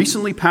have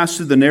recently passed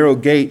through the narrow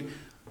gate,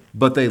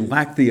 but they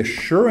lack the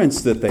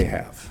assurance that they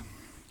have.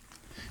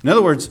 In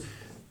other words,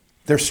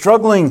 they're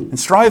struggling and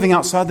striving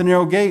outside the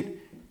narrow gate,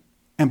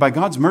 and by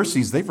God's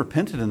mercies, they've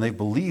repented and they've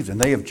believed, and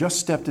they have just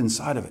stepped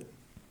inside of it.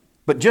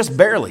 But just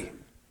barely.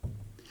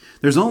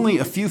 There's only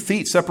a few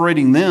feet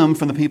separating them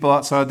from the people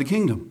outside the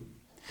kingdom.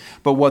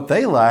 But what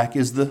they lack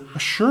is the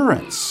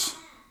assurance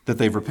that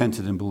they've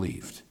repented and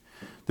believed.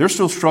 They're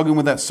still struggling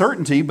with that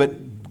certainty,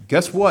 but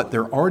guess what?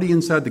 They're already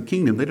inside the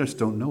kingdom. They just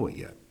don't know it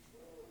yet.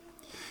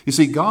 You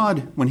see,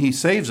 God, when He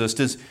saves us,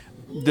 do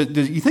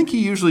you think He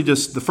usually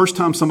just, the first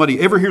time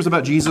somebody ever hears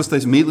about Jesus,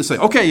 they immediately say,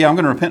 okay, yeah, I'm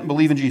going to repent and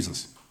believe in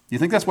Jesus? Do you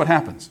think that's what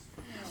happens?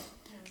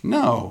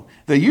 No.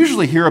 They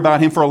usually hear about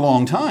Him for a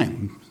long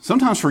time,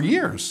 sometimes for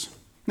years.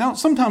 Now,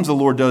 sometimes the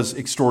Lord does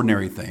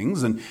extraordinary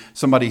things, and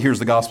somebody hears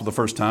the gospel the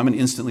first time and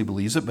instantly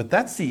believes it, but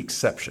that's the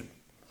exception.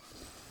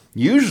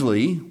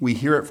 Usually, we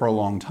hear it for a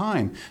long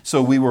time. So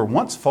we were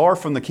once far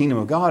from the kingdom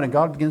of God, and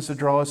God begins to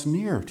draw us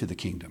near to the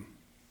kingdom.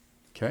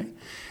 Okay?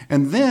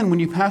 And then, when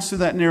you pass through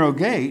that narrow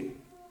gate,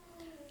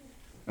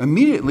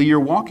 immediately you're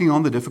walking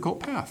on the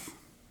difficult path.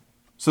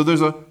 So there's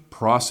a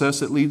process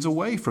that leads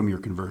away from your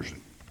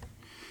conversion.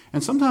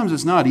 And sometimes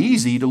it's not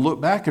easy to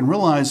look back and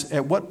realize,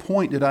 at what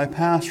point did I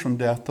pass from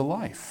death to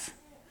life?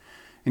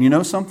 And you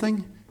know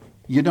something?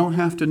 You don't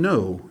have to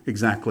know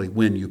exactly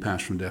when you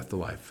pass from death to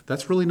life.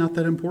 That's really not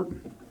that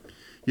important.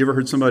 You ever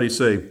heard somebody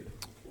say,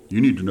 you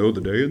need to know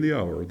the day and the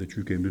hour that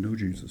you came to know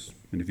Jesus.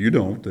 And if you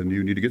don't, then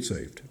you need to get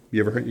saved.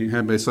 You ever heard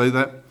anybody say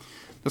that?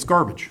 That's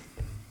garbage.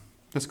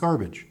 That's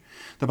garbage.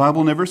 The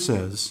Bible never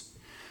says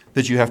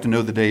that you have to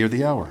know the day or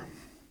the hour.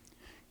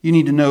 You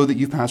need to know that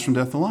you've passed from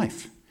death to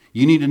life.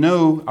 You need to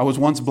know, I was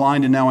once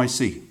blind and now I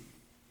see.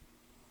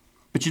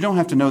 But you don't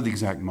have to know the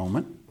exact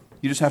moment.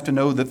 You just have to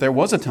know that there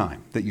was a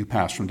time that you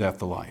passed from death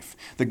to life,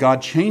 that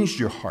God changed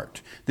your heart,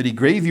 that He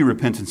gave you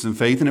repentance and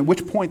faith, and at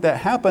which point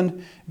that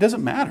happened, it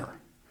doesn't matter.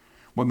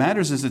 What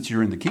matters is that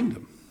you're in the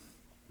kingdom,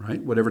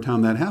 right? Whatever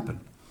time that happened.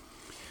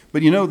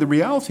 But you know, the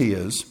reality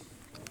is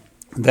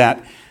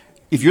that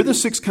if you're the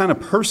sixth kind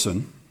of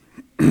person,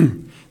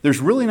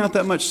 there's really not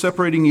that much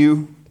separating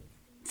you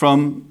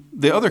from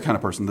the other kind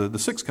of person, the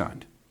sixth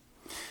kind.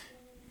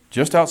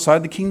 Just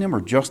outside the kingdom or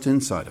just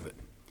inside of it.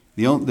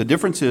 The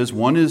difference is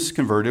one is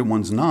converted,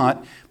 one's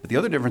not. But the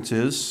other difference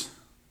is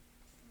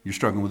you're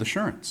struggling with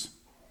assurance.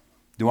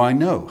 Do I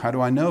know? How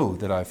do I know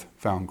that I've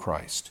found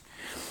Christ?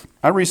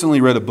 I recently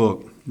read a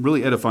book, a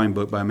really edifying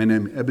book by a man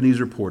named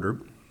Ebenezer Porter.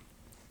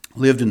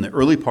 Lived in the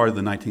early part of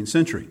the 19th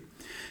century.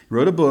 He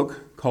wrote a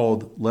book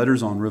called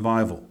Letters on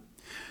Revival.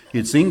 He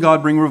had seen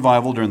God bring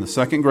revival during the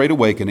Second Great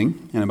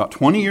Awakening, and about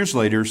 20 years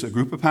later, a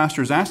group of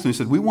pastors asked him, he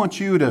said, we want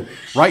you to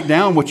write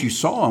down what you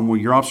saw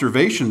and your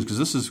observations, because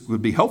this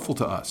would be helpful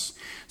to us.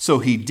 So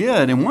he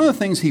did, and one of the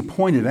things he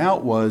pointed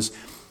out was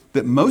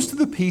that most of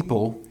the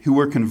people who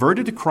were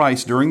converted to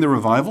Christ during the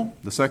revival,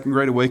 the Second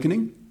Great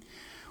Awakening,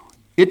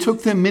 it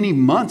took them many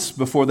months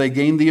before they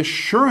gained the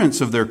assurance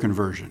of their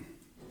conversion.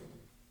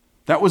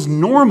 That was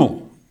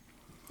normal.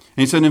 And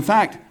he said, in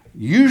fact,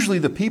 usually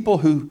the people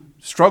who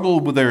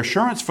struggled with their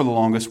assurance for the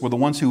longest were the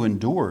ones who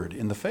endured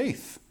in the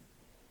faith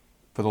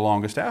for the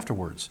longest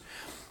afterwards.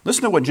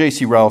 Listen to what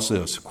J.C. Ryle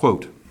says,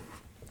 quote,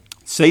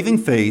 saving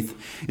faith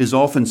is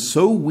often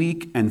so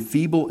weak and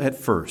feeble at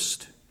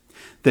first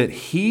that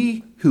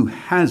he who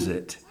has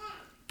it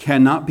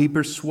cannot be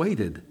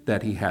persuaded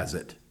that he has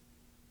it.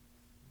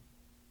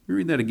 Let me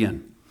read that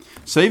again.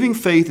 Saving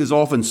faith is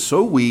often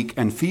so weak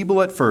and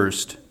feeble at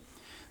first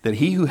that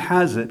he who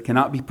has it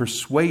cannot be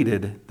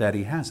persuaded that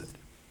he has it.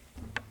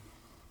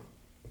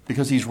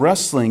 Because he's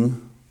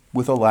wrestling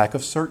with a lack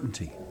of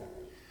certainty.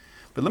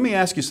 But let me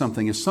ask you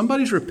something. If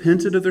somebody's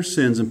repented of their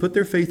sins and put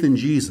their faith in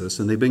Jesus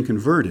and they've been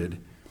converted,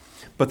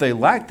 but they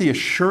lack the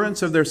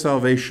assurance of their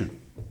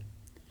salvation,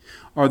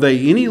 are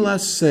they any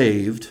less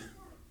saved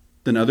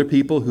than other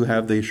people who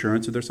have the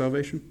assurance of their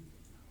salvation?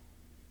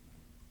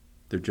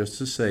 They're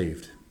just as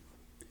saved.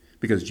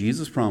 Because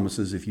Jesus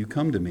promises, if you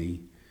come to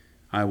me,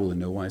 I will in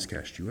no wise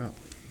cast you out.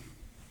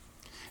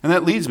 And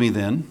that leads me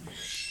then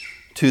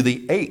to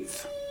the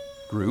eighth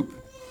group.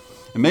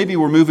 And maybe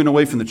we're moving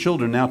away from the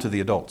children now to the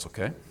adults,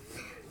 okay?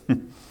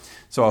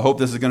 So I hope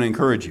this is going to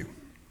encourage you.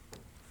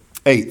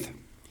 Eighth,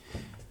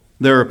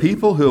 there are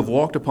people who have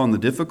walked upon the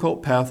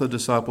difficult path of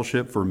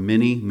discipleship for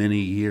many, many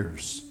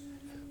years,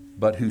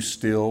 but who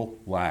still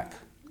lack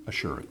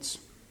assurance.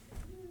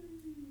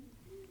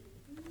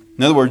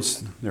 In other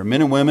words, there are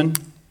men and women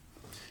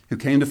who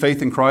came to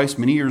faith in Christ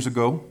many years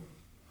ago,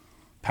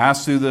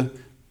 passed through the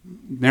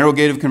narrow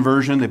gate of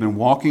conversion. They've been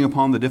walking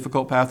upon the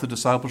difficult path of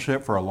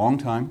discipleship for a long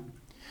time.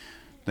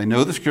 They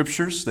know the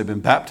Scriptures. They've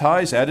been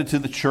baptized, added to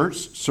the church,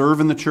 serve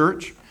in the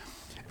church.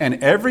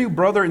 And every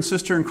brother and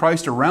sister in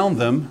Christ around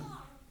them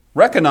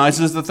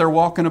recognizes that they're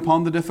walking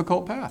upon the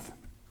difficult path.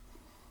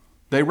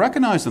 They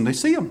recognize them. They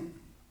see them.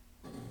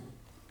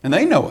 And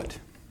they know it.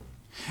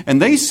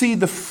 And they see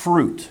the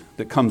fruit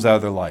that comes out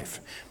of their life.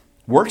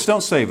 Works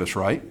don't save us,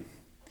 right?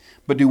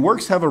 But do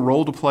works have a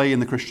role to play in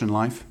the Christian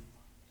life?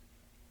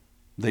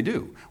 They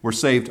do. We're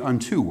saved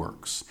unto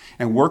works.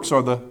 And works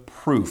are the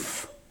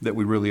proof that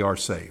we really are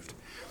saved.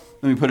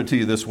 Let me put it to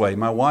you this way.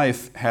 My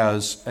wife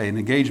has an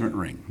engagement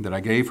ring that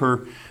I gave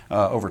her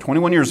over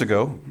 21 years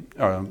ago,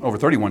 over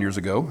 31 years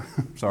ago,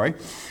 sorry,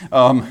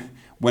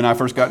 when I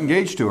first got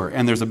engaged to her.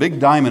 And there's a big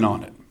diamond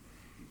on it.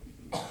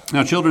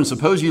 Now, children,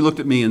 suppose you looked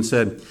at me and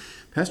said,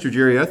 Pastor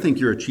Jerry, I think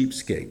you're a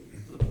cheapskate.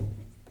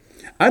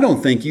 I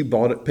don't think you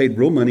paid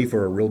real money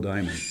for a real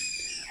diamond.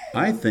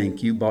 I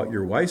think you bought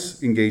your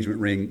wife's engagement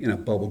ring in a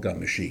bubblegum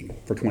machine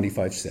for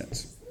 25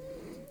 cents.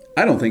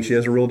 I don't think she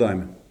has a real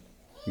diamond.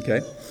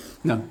 Okay?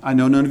 Now, I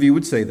know none of you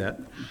would say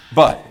that,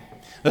 but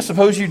let's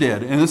suppose you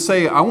did. And let's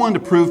say I wanted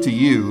to prove to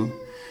you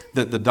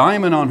that the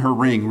diamond on her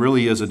ring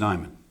really is a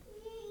diamond.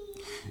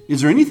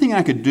 Is there anything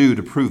I could do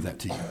to prove that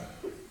to you?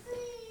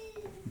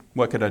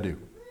 What could I do?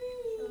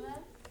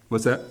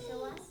 What's that?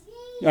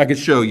 I could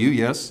show you,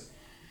 yes.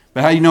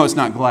 But how do you know it's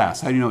not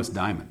glass? How do you know it's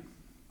diamond?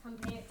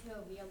 Compare it to a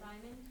real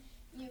diamond.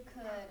 You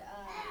could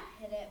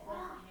hit it with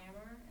a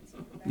hammer and see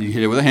if it You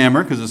hit it with a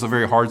hammer because it's a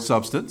very hard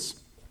substance.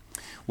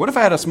 What if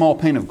I had a small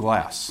pane of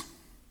glass?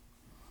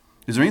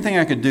 Is there anything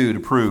I could do to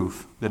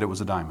prove that it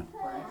was a diamond? Show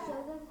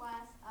the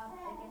glass up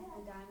against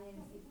the diamond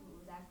and see if it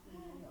was actually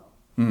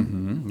real.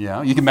 Mm-hmm.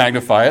 Yeah, you can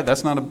magnify it.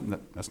 That's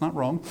not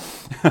wrong.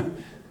 We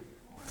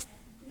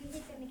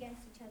hit them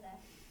against each other.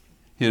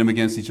 Hit them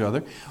against each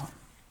other.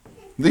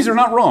 These are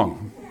not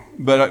wrong.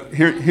 But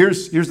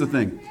here's the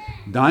thing.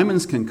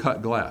 Diamonds can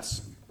cut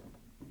glass.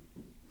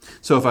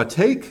 So if I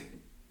take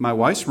my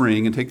wife's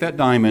ring and take that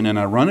diamond and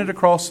I run it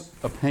across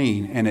a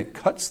pane and it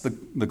cuts the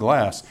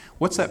glass,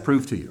 what's that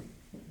prove to you?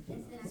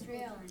 It's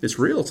real. It's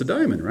real. It's a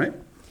diamond, right?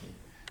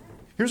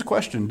 Here's a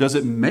question. Does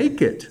it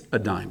make it a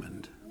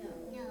diamond?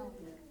 No.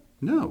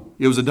 No.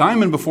 It was a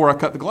diamond before I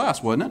cut the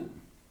glass, wasn't it?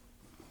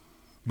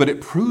 But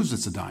it proves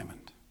it's a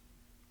diamond.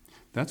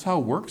 That's how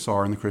works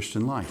are in the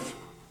Christian life.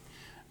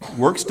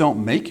 Works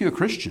don't make you a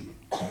Christian,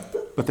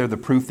 but they're the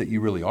proof that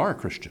you really are a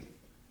Christian.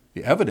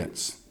 The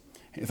evidence.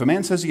 If a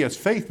man says he has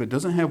faith but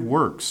doesn't have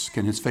works,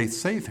 can his faith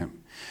save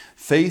him?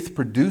 Faith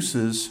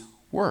produces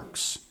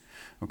works.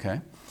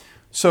 Okay?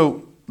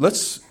 So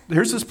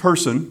here's this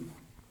person,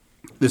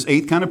 this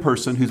eighth kind of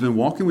person who's been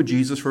walking with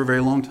Jesus for a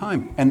very long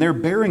time, and they're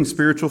bearing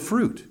spiritual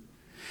fruit.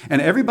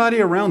 And everybody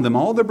around them,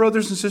 all their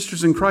brothers and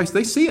sisters in Christ,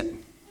 they see it.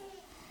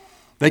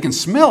 They can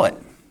smell it.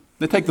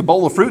 They take the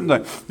bowl of fruit and they're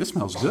like, this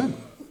smells good.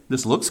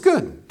 This looks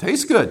good.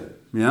 Tastes good.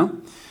 You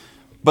know?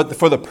 But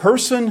for the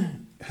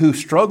person who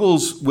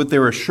struggles with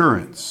their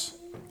assurance,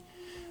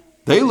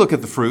 they look at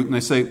the fruit and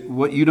they say,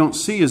 what you don't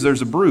see is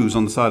there's a bruise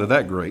on the side of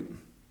that grape.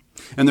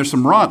 And there's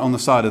some rot on the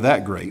side of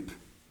that grape.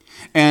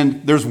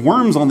 And there's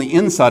worms on the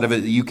inside of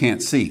it that you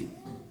can't see.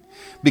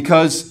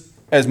 Because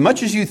as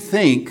much as you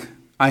think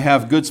I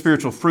have good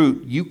spiritual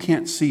fruit, you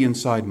can't see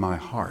inside my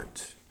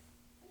heart.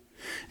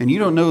 And you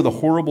don't know the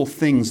horrible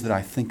things that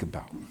I think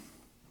about.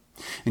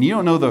 And you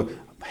don't know the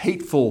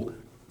hateful,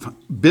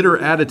 bitter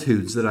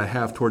attitudes that I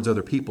have towards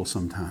other people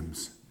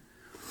sometimes.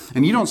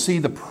 And you don't see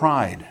the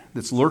pride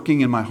that's lurking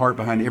in my heart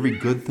behind every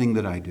good thing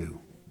that I do.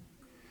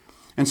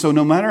 And so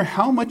no matter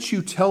how much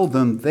you tell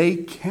them, they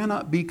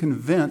cannot be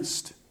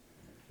convinced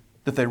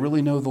that they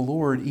really know the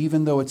Lord,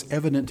 even though it's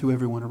evident to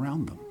everyone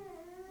around them.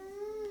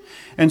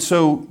 And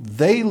so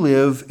they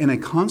live in a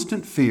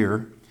constant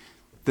fear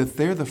that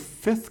they're the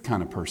fifth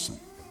kind of person.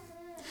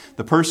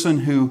 The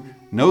person who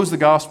knows the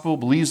gospel,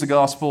 believes the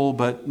gospel,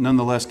 but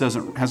nonetheless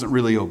hasn't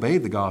really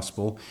obeyed the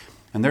gospel.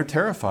 And they're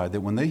terrified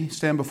that when they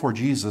stand before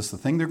Jesus, the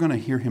thing they're going to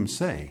hear him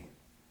say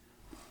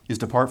is,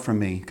 depart from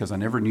me, because I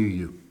never knew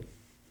you.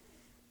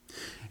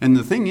 And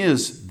the thing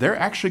is, they're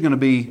actually going to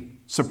be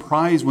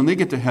surprised when they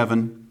get to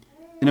heaven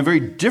in a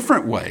very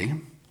different way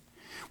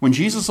when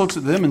Jesus looks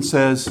at them and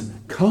says,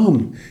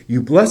 come,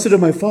 you blessed of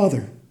my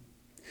Father,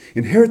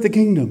 inherit the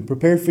kingdom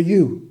prepared for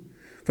you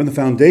from the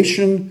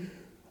foundation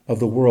of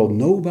the world.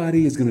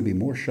 Nobody is going to be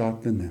more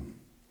shocked than them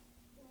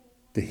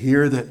to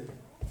hear that,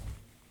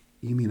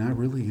 you mean I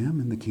really am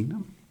in the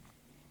kingdom?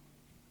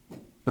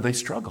 But they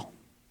struggle.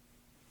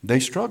 They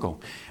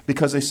struggle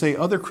because they say,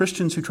 other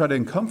Christians who try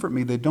to comfort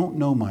me, they don't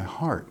know my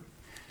heart.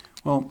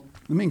 Well,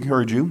 let me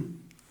encourage you.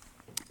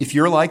 If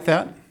you're like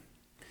that,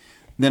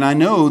 then I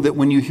know that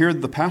when you hear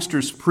the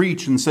pastors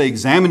preach and say,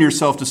 examine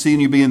yourself to see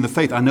and you be in the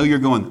faith, I know you're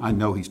going, I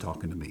know he's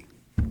talking to me.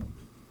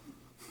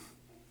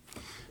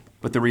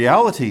 But the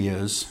reality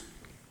is,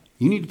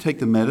 you need to take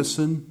the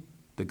medicine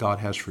that God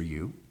has for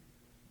you.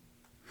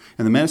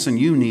 And the medicine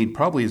you need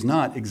probably is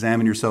not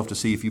examine yourself to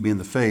see if you be in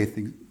the faith.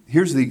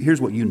 Here's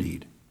what you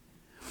need.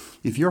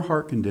 If your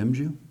heart condemns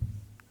you,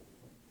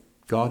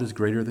 God is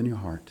greater than your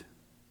heart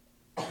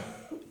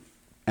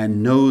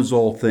and knows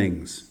all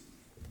things.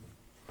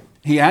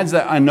 He adds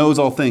that, I knows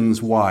all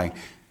things. Why?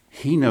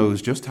 He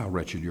knows just how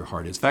wretched your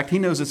heart is. In fact, he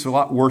knows it's a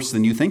lot worse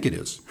than you think it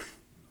is.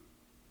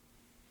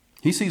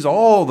 He sees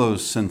all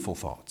those sinful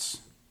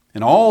thoughts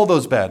and all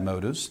those bad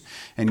motives.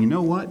 And you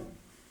know what?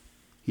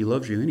 He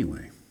loves you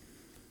anyway.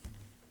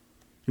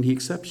 And he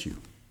accepts you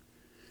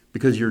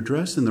because you're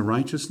dressed in the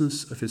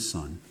righteousness of his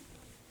Son.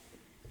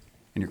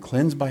 and you're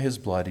cleansed by his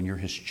blood, and you're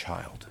his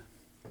child.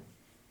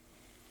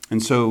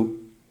 And so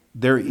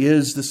there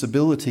is this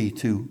ability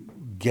to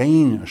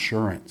gain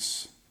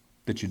assurance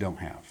that you don't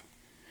have.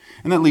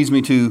 And that leads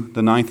me to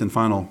the ninth and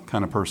final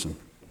kind of person.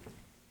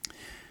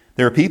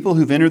 There are people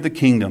who've entered the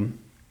kingdom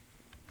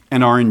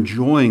and are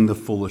enjoying the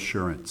full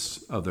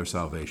assurance of their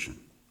salvation.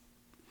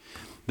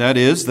 That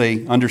is,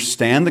 they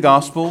understand the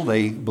gospel,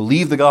 they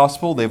believe the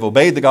gospel, they've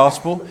obeyed the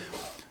gospel,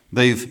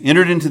 they've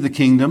entered into the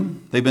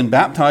kingdom, they've been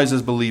baptized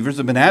as believers,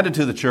 they've been added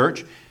to the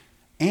church,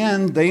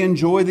 and they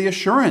enjoy the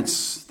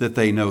assurance that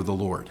they know the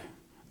Lord.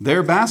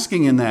 They're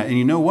basking in that. And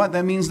you know what?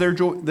 That means they're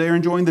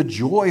enjoying the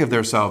joy of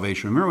their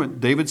salvation. Remember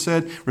what David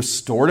said?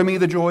 Restore to me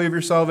the joy of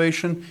your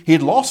salvation. He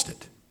had lost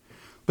it.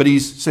 But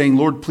he's saying,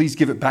 Lord, please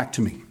give it back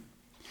to me.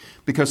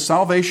 Because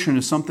salvation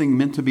is something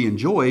meant to be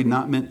enjoyed,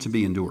 not meant to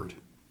be endured.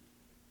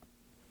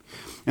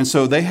 And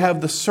so they have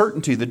the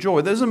certainty, the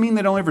joy. That doesn't mean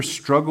they don't ever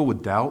struggle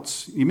with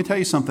doubts. Let me tell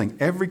you something.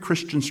 Every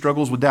Christian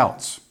struggles with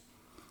doubts.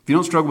 If you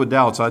don't struggle with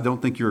doubts, I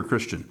don't think you're a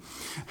Christian.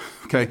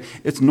 Okay?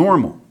 It's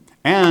normal.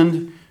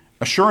 And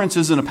assurance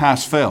isn't a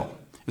pass-fail.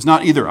 It's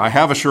not either I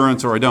have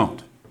assurance or I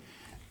don't.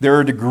 There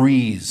are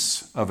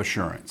degrees of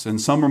assurance,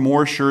 and some are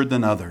more assured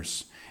than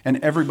others.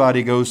 And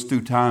everybody goes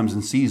through times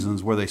and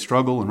seasons where they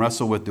struggle and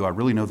wrestle with, do I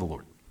really know the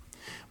Lord?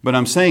 But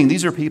I'm saying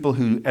these are people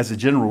who, as a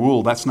general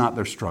rule, that's not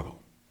their struggle.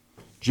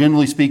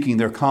 Generally speaking,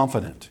 they're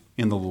confident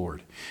in the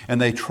Lord,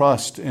 and they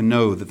trust and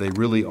know that they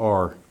really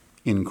are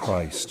in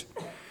Christ.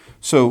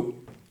 So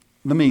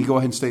let me go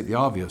ahead and state the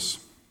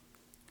obvious.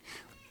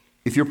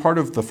 If you're part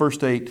of the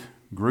first 8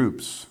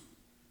 groups,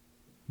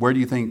 where do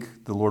you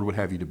think the Lord would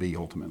have you to be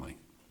ultimately?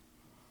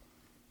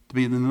 To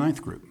be in the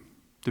 9th group,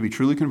 to be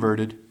truly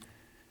converted,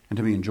 and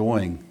to be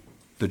enjoying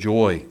the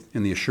joy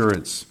and the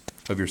assurance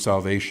of your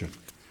salvation.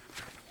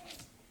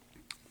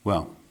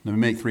 Well, let me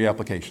make 3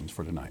 applications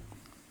for tonight.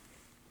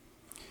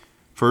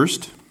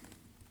 First,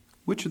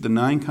 which of the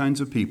 9 kinds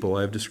of people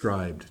I have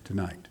described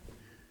tonight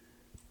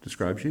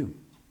describes you?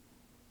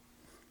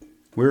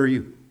 Where are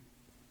you?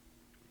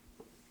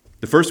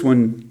 The first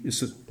one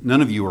is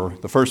none of you are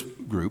the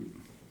first group.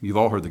 You've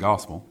all heard the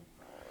gospel.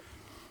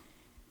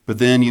 But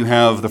then you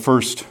have the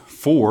first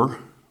 4,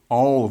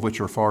 all of which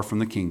are far from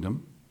the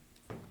kingdom.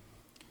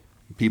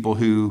 People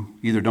who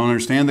either don't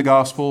understand the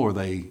gospel, or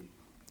they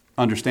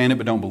understand it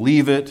but don't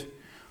believe it,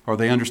 or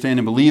they understand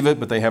and believe it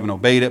but they haven't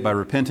obeyed it by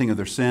repenting of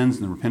their sins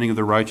and repenting of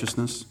their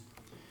righteousness.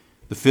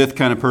 The 5th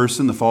kind of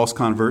person, the false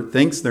convert,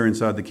 thinks they're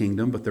inside the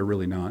kingdom, but they're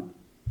really not.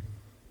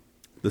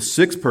 The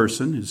 6th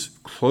person is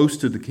close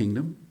to the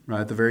kingdom,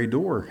 right at the very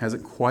door,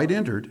 hasn't quite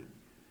entered,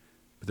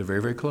 but they're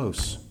very, very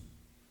close.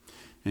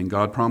 And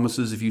God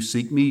promises, if you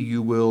seek me,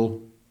 you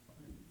will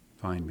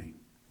find me.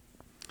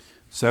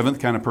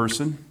 7th kind of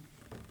person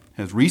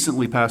has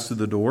recently passed through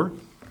the door,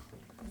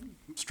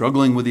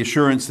 struggling with the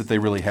assurance that they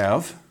really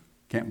have,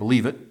 can't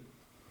believe it.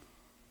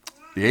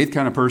 The 8th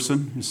kind of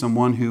person is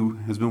someone who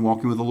has been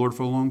walking with the Lord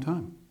for a long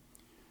time,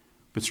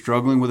 but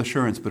struggling with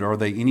assurance. But are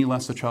they any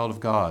less a child of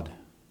God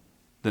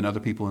than other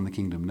people in the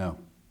kingdom? No.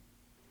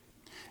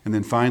 And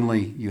then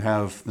finally, you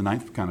have the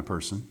 9th kind of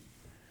person,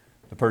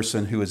 the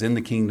person who is in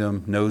the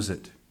kingdom, knows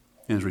it,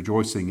 and is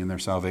rejoicing in their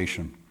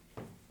salvation.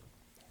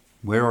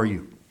 Where are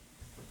you?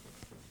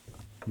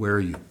 Where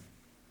are you?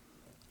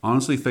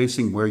 Honestly,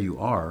 facing where you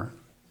are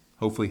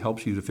hopefully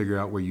helps you to figure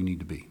out where you need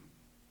to be.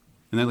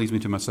 And that leads me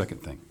to my second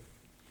thing.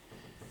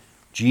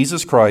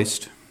 Jesus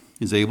Christ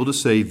is able to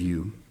save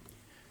you,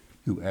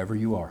 whoever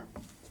you are.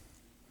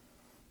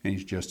 And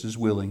he's just as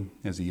willing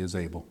as he is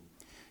able.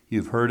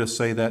 You've heard us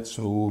say that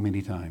so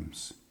many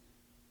times.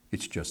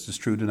 It's just as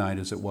true tonight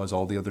as it was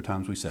all the other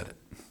times we said it.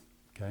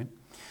 Okay?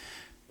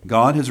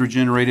 God has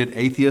regenerated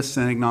atheists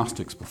and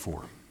agnostics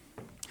before.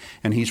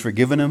 And he's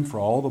forgiven them for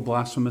all the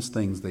blasphemous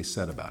things they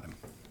said about him.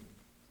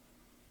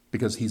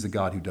 Because he's a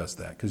God who does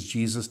that. Because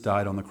Jesus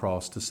died on the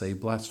cross to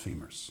save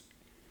blasphemers.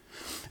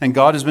 And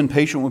God has been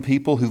patient with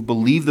people who've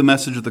believed the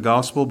message of the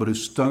gospel, but who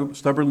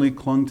stubbornly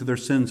clung to their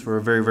sins for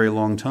a very, very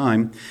long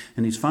time.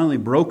 And he's finally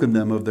broken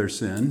them of their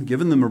sin,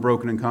 given them a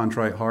broken and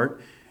contrite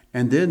heart,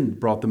 and then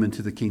brought them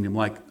into the kingdom,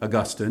 like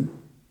Augustine,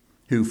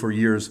 who for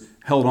years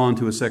held on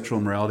to his sexual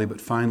immorality,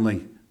 but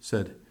finally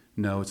said,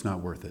 no, it's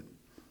not worth it.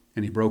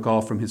 And he broke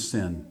off from his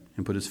sin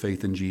and put his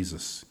faith in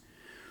Jesus.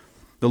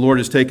 The Lord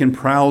has taken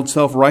proud,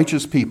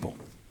 self-righteous people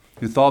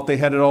who thought they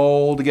had it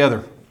all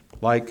together,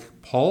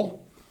 like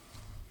Paul,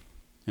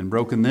 and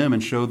broken them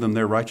and showed them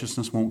their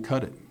righteousness won't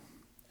cut it.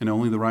 And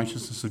only the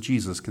righteousness of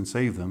Jesus can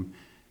save them.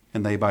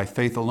 And they, by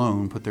faith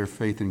alone, put their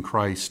faith in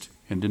Christ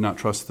and did not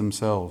trust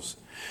themselves.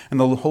 And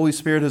the Holy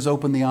Spirit has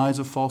opened the eyes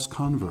of false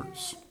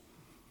converts.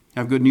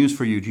 I have good news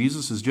for you.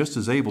 Jesus is just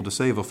as able to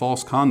save a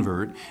false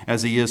convert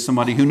as he is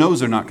somebody who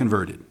knows they're not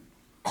converted,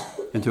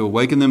 and to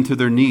awaken them to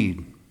their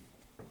need.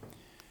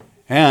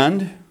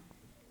 And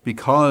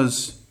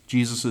because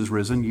Jesus is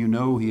risen, you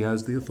know he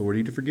has the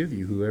authority to forgive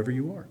you, whoever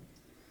you are,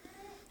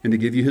 and to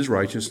give you his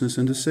righteousness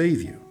and to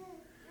save you.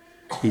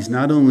 He's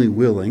not only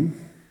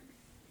willing,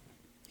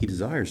 he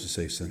desires to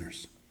save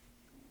sinners.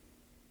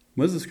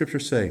 What does the scripture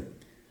say?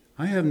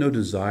 I have no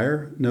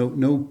desire,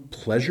 no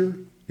pleasure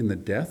in the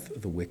death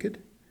of the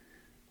wicked.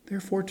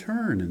 Therefore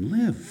turn and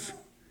live.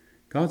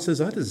 God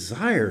says, I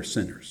desire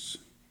sinners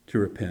to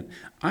repent.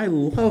 I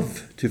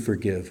love to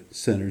forgive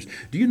sinners.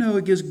 Do you know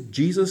it gives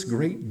Jesus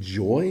great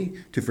joy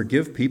to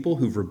forgive people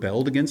who've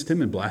rebelled against him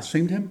and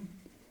blasphemed him?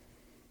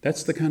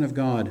 That's the kind of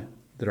God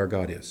that our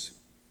God is.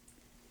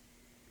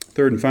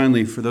 Third and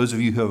finally, for those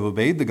of you who have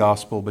obeyed the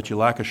gospel but you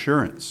lack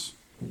assurance,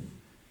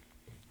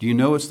 do you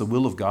know it's the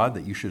will of God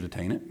that you should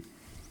attain it?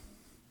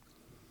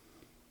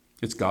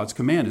 It's God's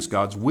command. It's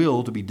God's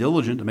will to be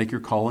diligent to make your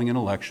calling and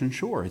election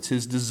sure. It's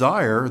his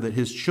desire that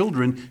his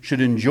children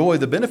should enjoy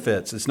the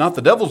benefits. It's not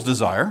the devil's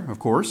desire, of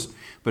course,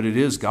 but it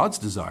is God's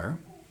desire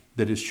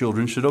that his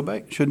children should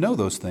obey, should know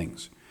those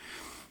things.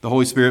 The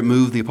Holy Spirit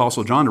moved the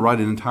Apostle John to write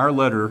an entire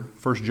letter,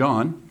 1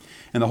 John,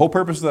 and the whole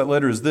purpose of that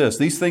letter is this: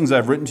 these things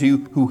I've written to you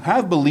who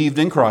have believed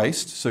in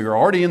Christ, so you're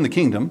already in the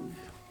kingdom,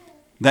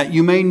 that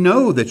you may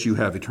know that you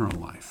have eternal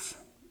life.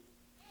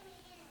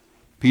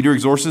 Peter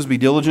exhorts us, be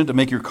diligent to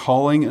make your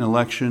calling and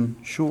election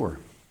sure.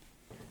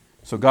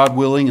 So God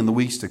willing, in the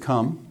weeks to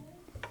come,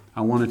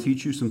 I want to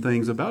teach you some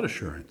things about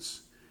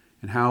assurance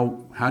and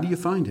how do you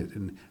find it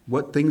and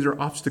what things are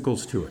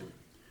obstacles to it.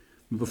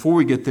 Before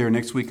we get there,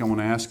 next week I want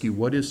to ask you,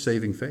 what is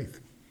saving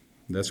faith?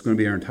 That's going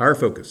to be our entire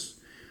focus.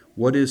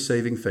 What is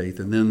saving faith?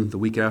 And then the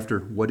week after,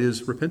 what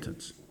is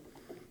repentance?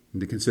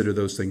 And to consider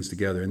those things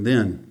together. And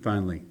then,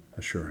 finally,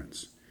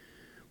 assurance.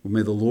 Well,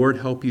 may the Lord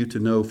help you to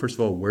know, first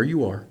of all, where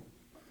you are,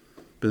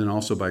 but then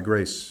also by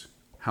grace,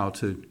 how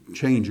to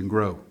change and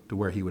grow to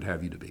where he would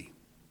have you to be.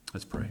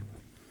 Let's pray.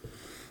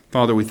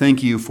 Father, we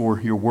thank you for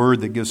your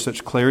word that gives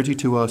such clarity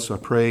to us. I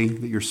pray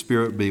that your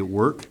Spirit be at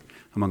work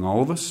among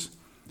all of us,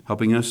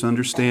 helping us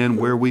understand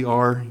where we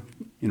are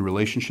in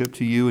relationship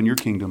to you and your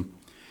kingdom,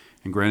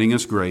 and granting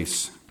us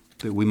grace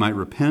that we might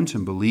repent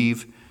and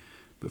believe.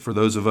 But for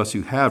those of us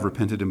who have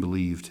repented and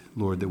believed,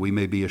 Lord, that we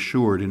may be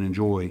assured and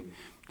enjoy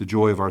the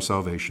joy of our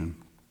salvation.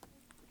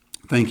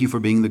 Thank you for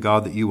being the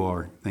God that you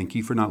are. Thank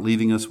you for not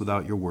leaving us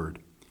without your word.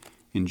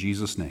 In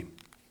Jesus' name,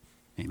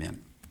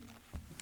 amen.